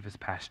sheep of his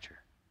pasture.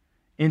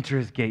 Enter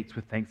his gates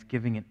with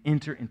thanksgiving and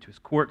enter into his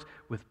courts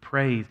with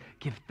praise.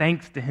 Give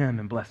thanks to him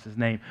and bless his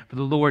name. For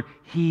the Lord,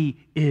 he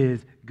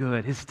is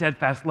good. His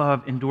steadfast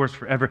love endures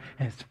forever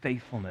and his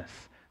faithfulness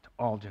to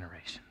all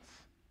generations.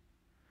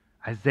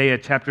 Isaiah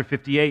chapter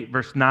 58,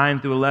 verse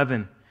 9 through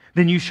 11.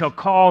 Then you shall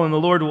call and the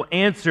Lord will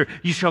answer.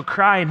 You shall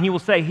cry and he will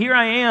say, here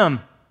I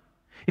am.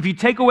 If you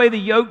take away the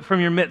yoke from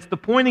your midst, the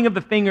pointing of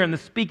the finger and the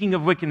speaking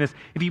of wickedness,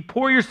 if you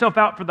pour yourself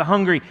out for the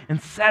hungry and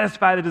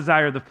satisfy the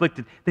desire of the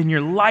afflicted, then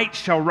your light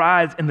shall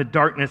rise in the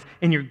darkness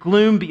and your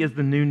gloom be as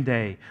the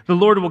noonday. The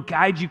Lord will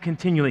guide you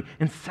continually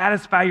and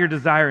satisfy your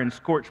desire in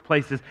scorched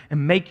places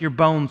and make your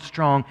bones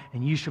strong,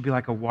 and you shall be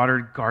like a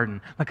watered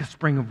garden, like a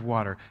spring of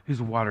water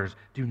whose waters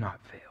do not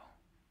fail.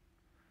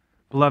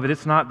 Beloved,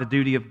 it's not the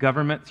duty of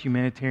governments,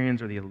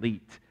 humanitarians, or the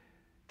elite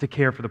to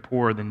care for the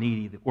poor, the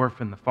needy, the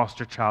orphan, the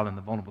foster child, and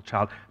the vulnerable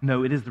child.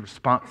 No, it is the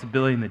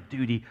responsibility and the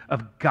duty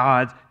of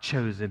God's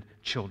chosen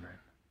children.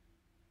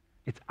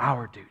 It's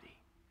our duty.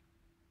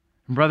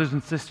 And brothers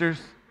and sisters,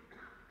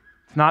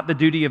 it's not the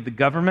duty of the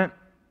government,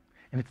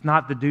 and it's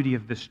not the duty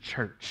of this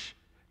church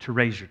to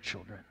raise your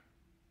children.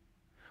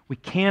 We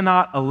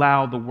cannot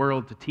allow the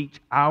world to teach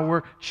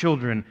our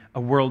children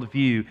a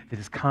worldview that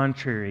is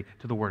contrary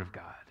to the Word of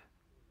God.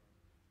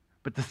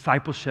 But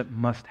discipleship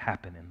must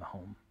happen in the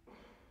home.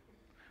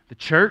 The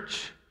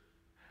church,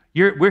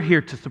 we're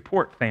here to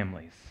support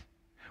families.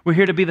 We're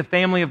here to be the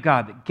family of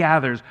God that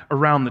gathers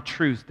around the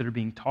truths that are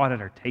being taught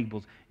at our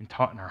tables and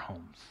taught in our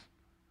homes.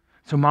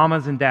 So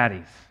mamas and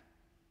daddies,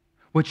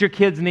 what your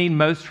kids need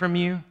most from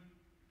you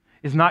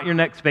is not your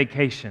next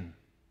vacation,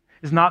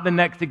 is not the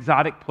next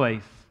exotic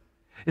place,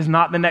 is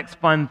not the next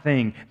fun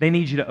thing. They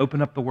need you to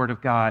open up the Word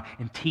of God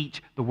and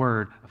teach the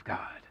Word of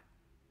God.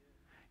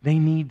 They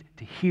need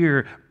to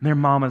hear their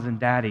mamas and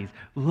daddies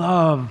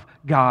love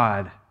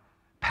God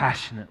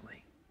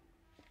passionately.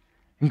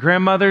 And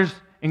grandmothers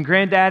and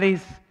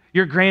granddaddies,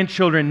 your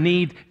grandchildren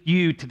need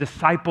you to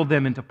disciple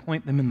them and to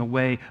point them in the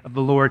way of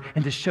the Lord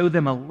and to show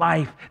them a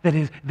life that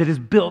is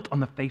built on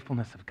the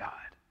faithfulness of God.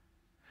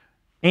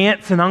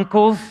 Aunts and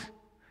uncles,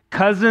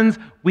 cousins,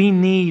 we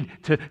need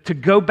to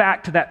go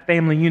back to that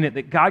family unit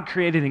that God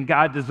created and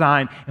God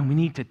designed, and we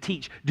need to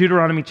teach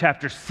Deuteronomy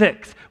chapter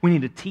 6. We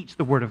need to teach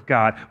the Word of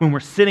God when we're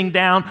sitting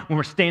down, when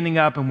we're standing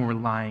up, and when we're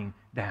lying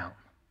down.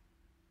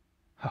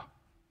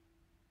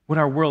 What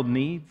our world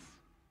needs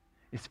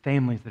is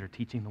families that are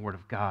teaching the Word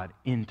of God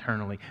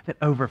internally, that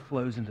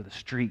overflows into the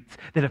streets,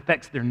 that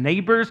affects their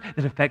neighbors,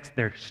 that affects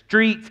their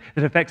streets,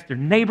 that affects their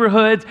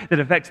neighborhoods, that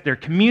affects their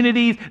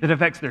communities, that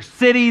affects their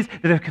cities,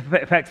 that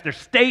affects their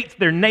states,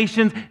 their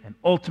nations, and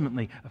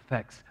ultimately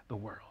affects the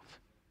world.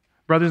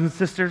 Brothers and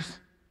sisters,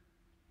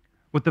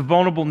 what the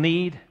vulnerable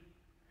need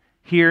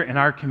here in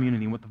our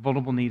community, what the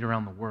vulnerable need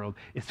around the world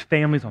is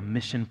families on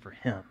mission for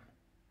Him,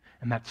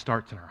 and that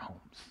starts in our homes.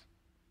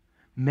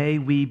 May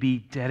we be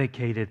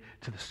dedicated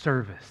to the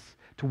service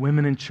to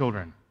women and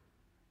children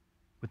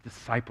with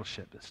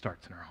discipleship that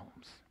starts in our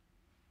homes.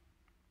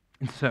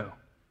 And so,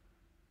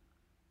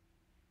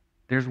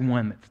 there's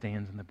one that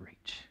stands in the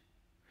breach.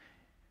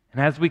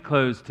 And as we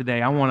close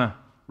today, I want to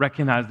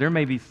recognize there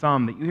may be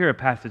some that you hear a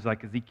passage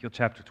like Ezekiel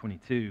chapter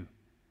 22,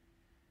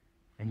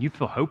 and you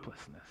feel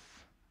hopelessness.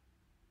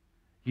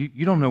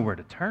 You don't know where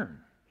to turn.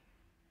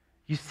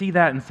 You see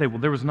that and say, well,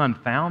 there was none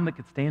found that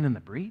could stand in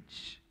the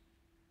breach.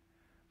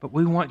 But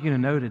we want you to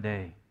know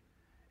today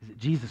is that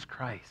Jesus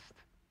Christ,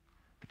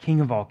 the King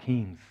of all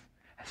kings,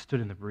 has stood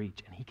in the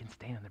breach, and He can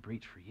stand in the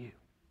breach for you.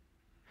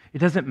 It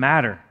doesn't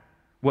matter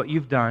what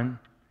you've done.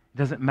 It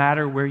doesn't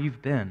matter where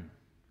you've been.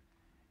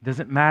 It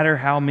doesn't matter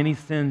how many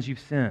sins you've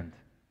sinned.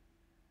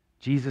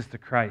 Jesus the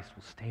Christ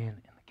will stand in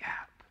the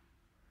gap.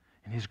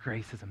 And His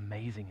grace is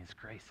amazing. His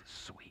grace is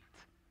sweet.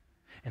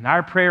 And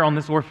our prayer on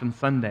this Orphan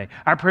Sunday,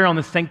 our prayer on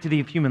this Sanctity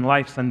of Human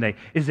Life Sunday,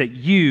 is that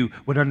you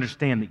would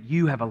understand that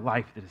you have a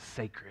life that is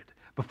sacred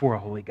before a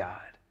holy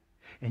God.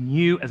 And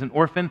you, as an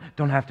orphan,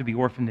 don't have to be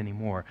orphaned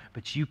anymore,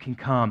 but you can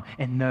come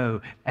and know,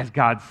 as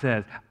God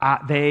says,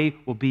 they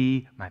will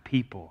be my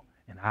people,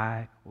 and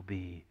I will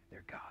be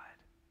their God.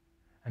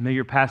 I know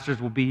your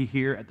pastors will be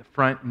here at the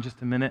front in just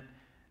a minute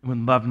and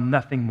would love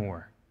nothing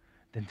more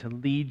than to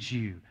lead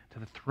you to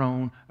the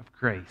throne of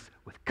grace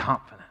with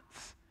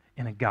confidence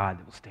in a God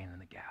that will stand in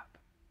the gap.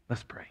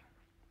 Let's pray.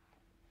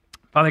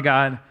 Father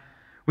God,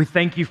 We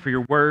thank you for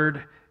your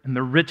word and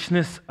the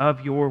richness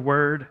of your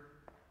word.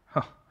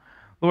 Oh,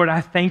 Lord,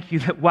 I thank you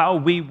that while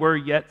we were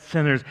yet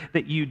sinners,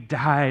 that you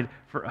died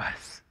for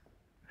us.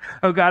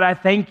 Oh God, I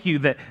thank you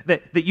that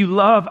you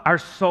love our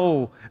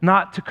soul,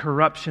 not to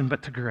corruption,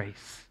 but to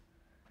grace.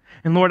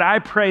 And Lord, I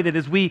pray that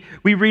as we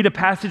read a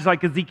passage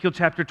like Ezekiel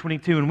chapter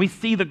 22 and we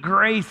see the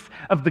grace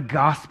of the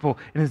gospel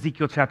in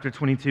Ezekiel chapter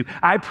 22,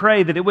 I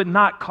pray that it would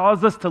not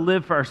cause us to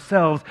live for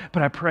ourselves,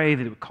 but I pray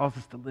that it would cause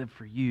us to live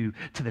for you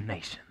to the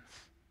nations.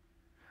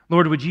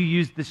 Lord, would you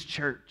use this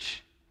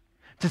church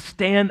to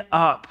stand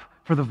up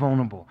for the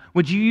vulnerable?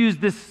 Would you use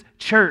this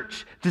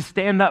church to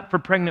stand up for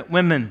pregnant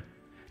women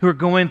who are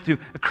going through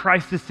a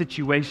crisis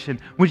situation?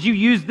 Would you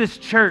use this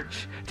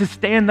church to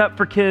stand up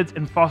for kids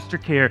in foster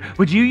care?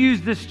 Would you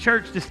use this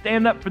church to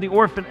stand up for the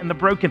orphan and the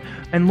broken?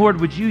 And Lord,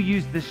 would you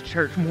use this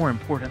church, more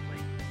importantly,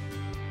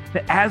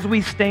 that as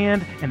we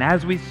stand and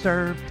as we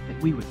serve,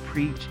 that we would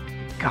preach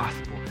the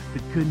gospel, the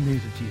good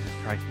news of Jesus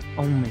Christ,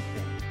 the only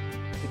thing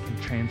that can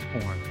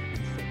transform and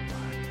save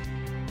lives.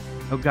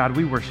 Oh God,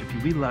 we worship you,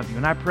 we love you,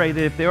 and I pray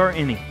that if there are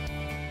any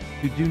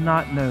who do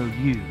not know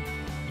you,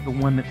 the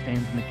one that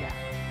stands in the gap,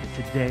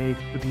 today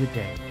would be a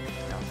day of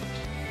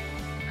salvation.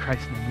 In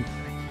Christ's name we pray.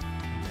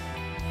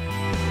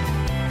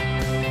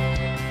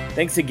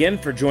 Thanks again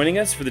for joining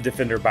us for the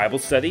Defender Bible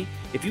Study.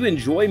 If you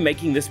enjoy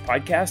making this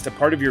podcast a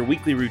part of your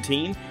weekly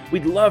routine,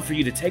 we'd love for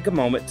you to take a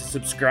moment to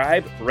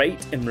subscribe,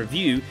 rate, and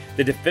review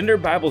the Defender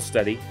Bible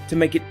Study to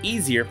make it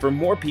easier for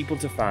more people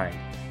to find.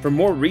 For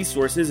more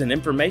resources and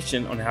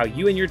information on how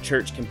you and your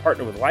church can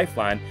partner with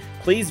Lifeline,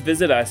 please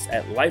visit us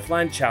at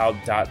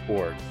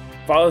lifelinechild.org.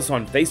 Follow us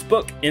on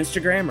Facebook,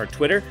 Instagram, or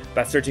Twitter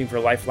by searching for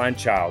Lifeline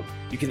Child.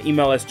 You can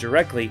email us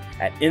directly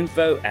at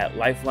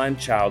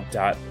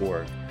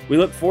info@lifelinechild.org. We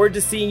look forward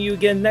to seeing you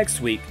again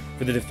next week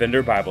for the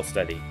Defender Bible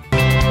Study.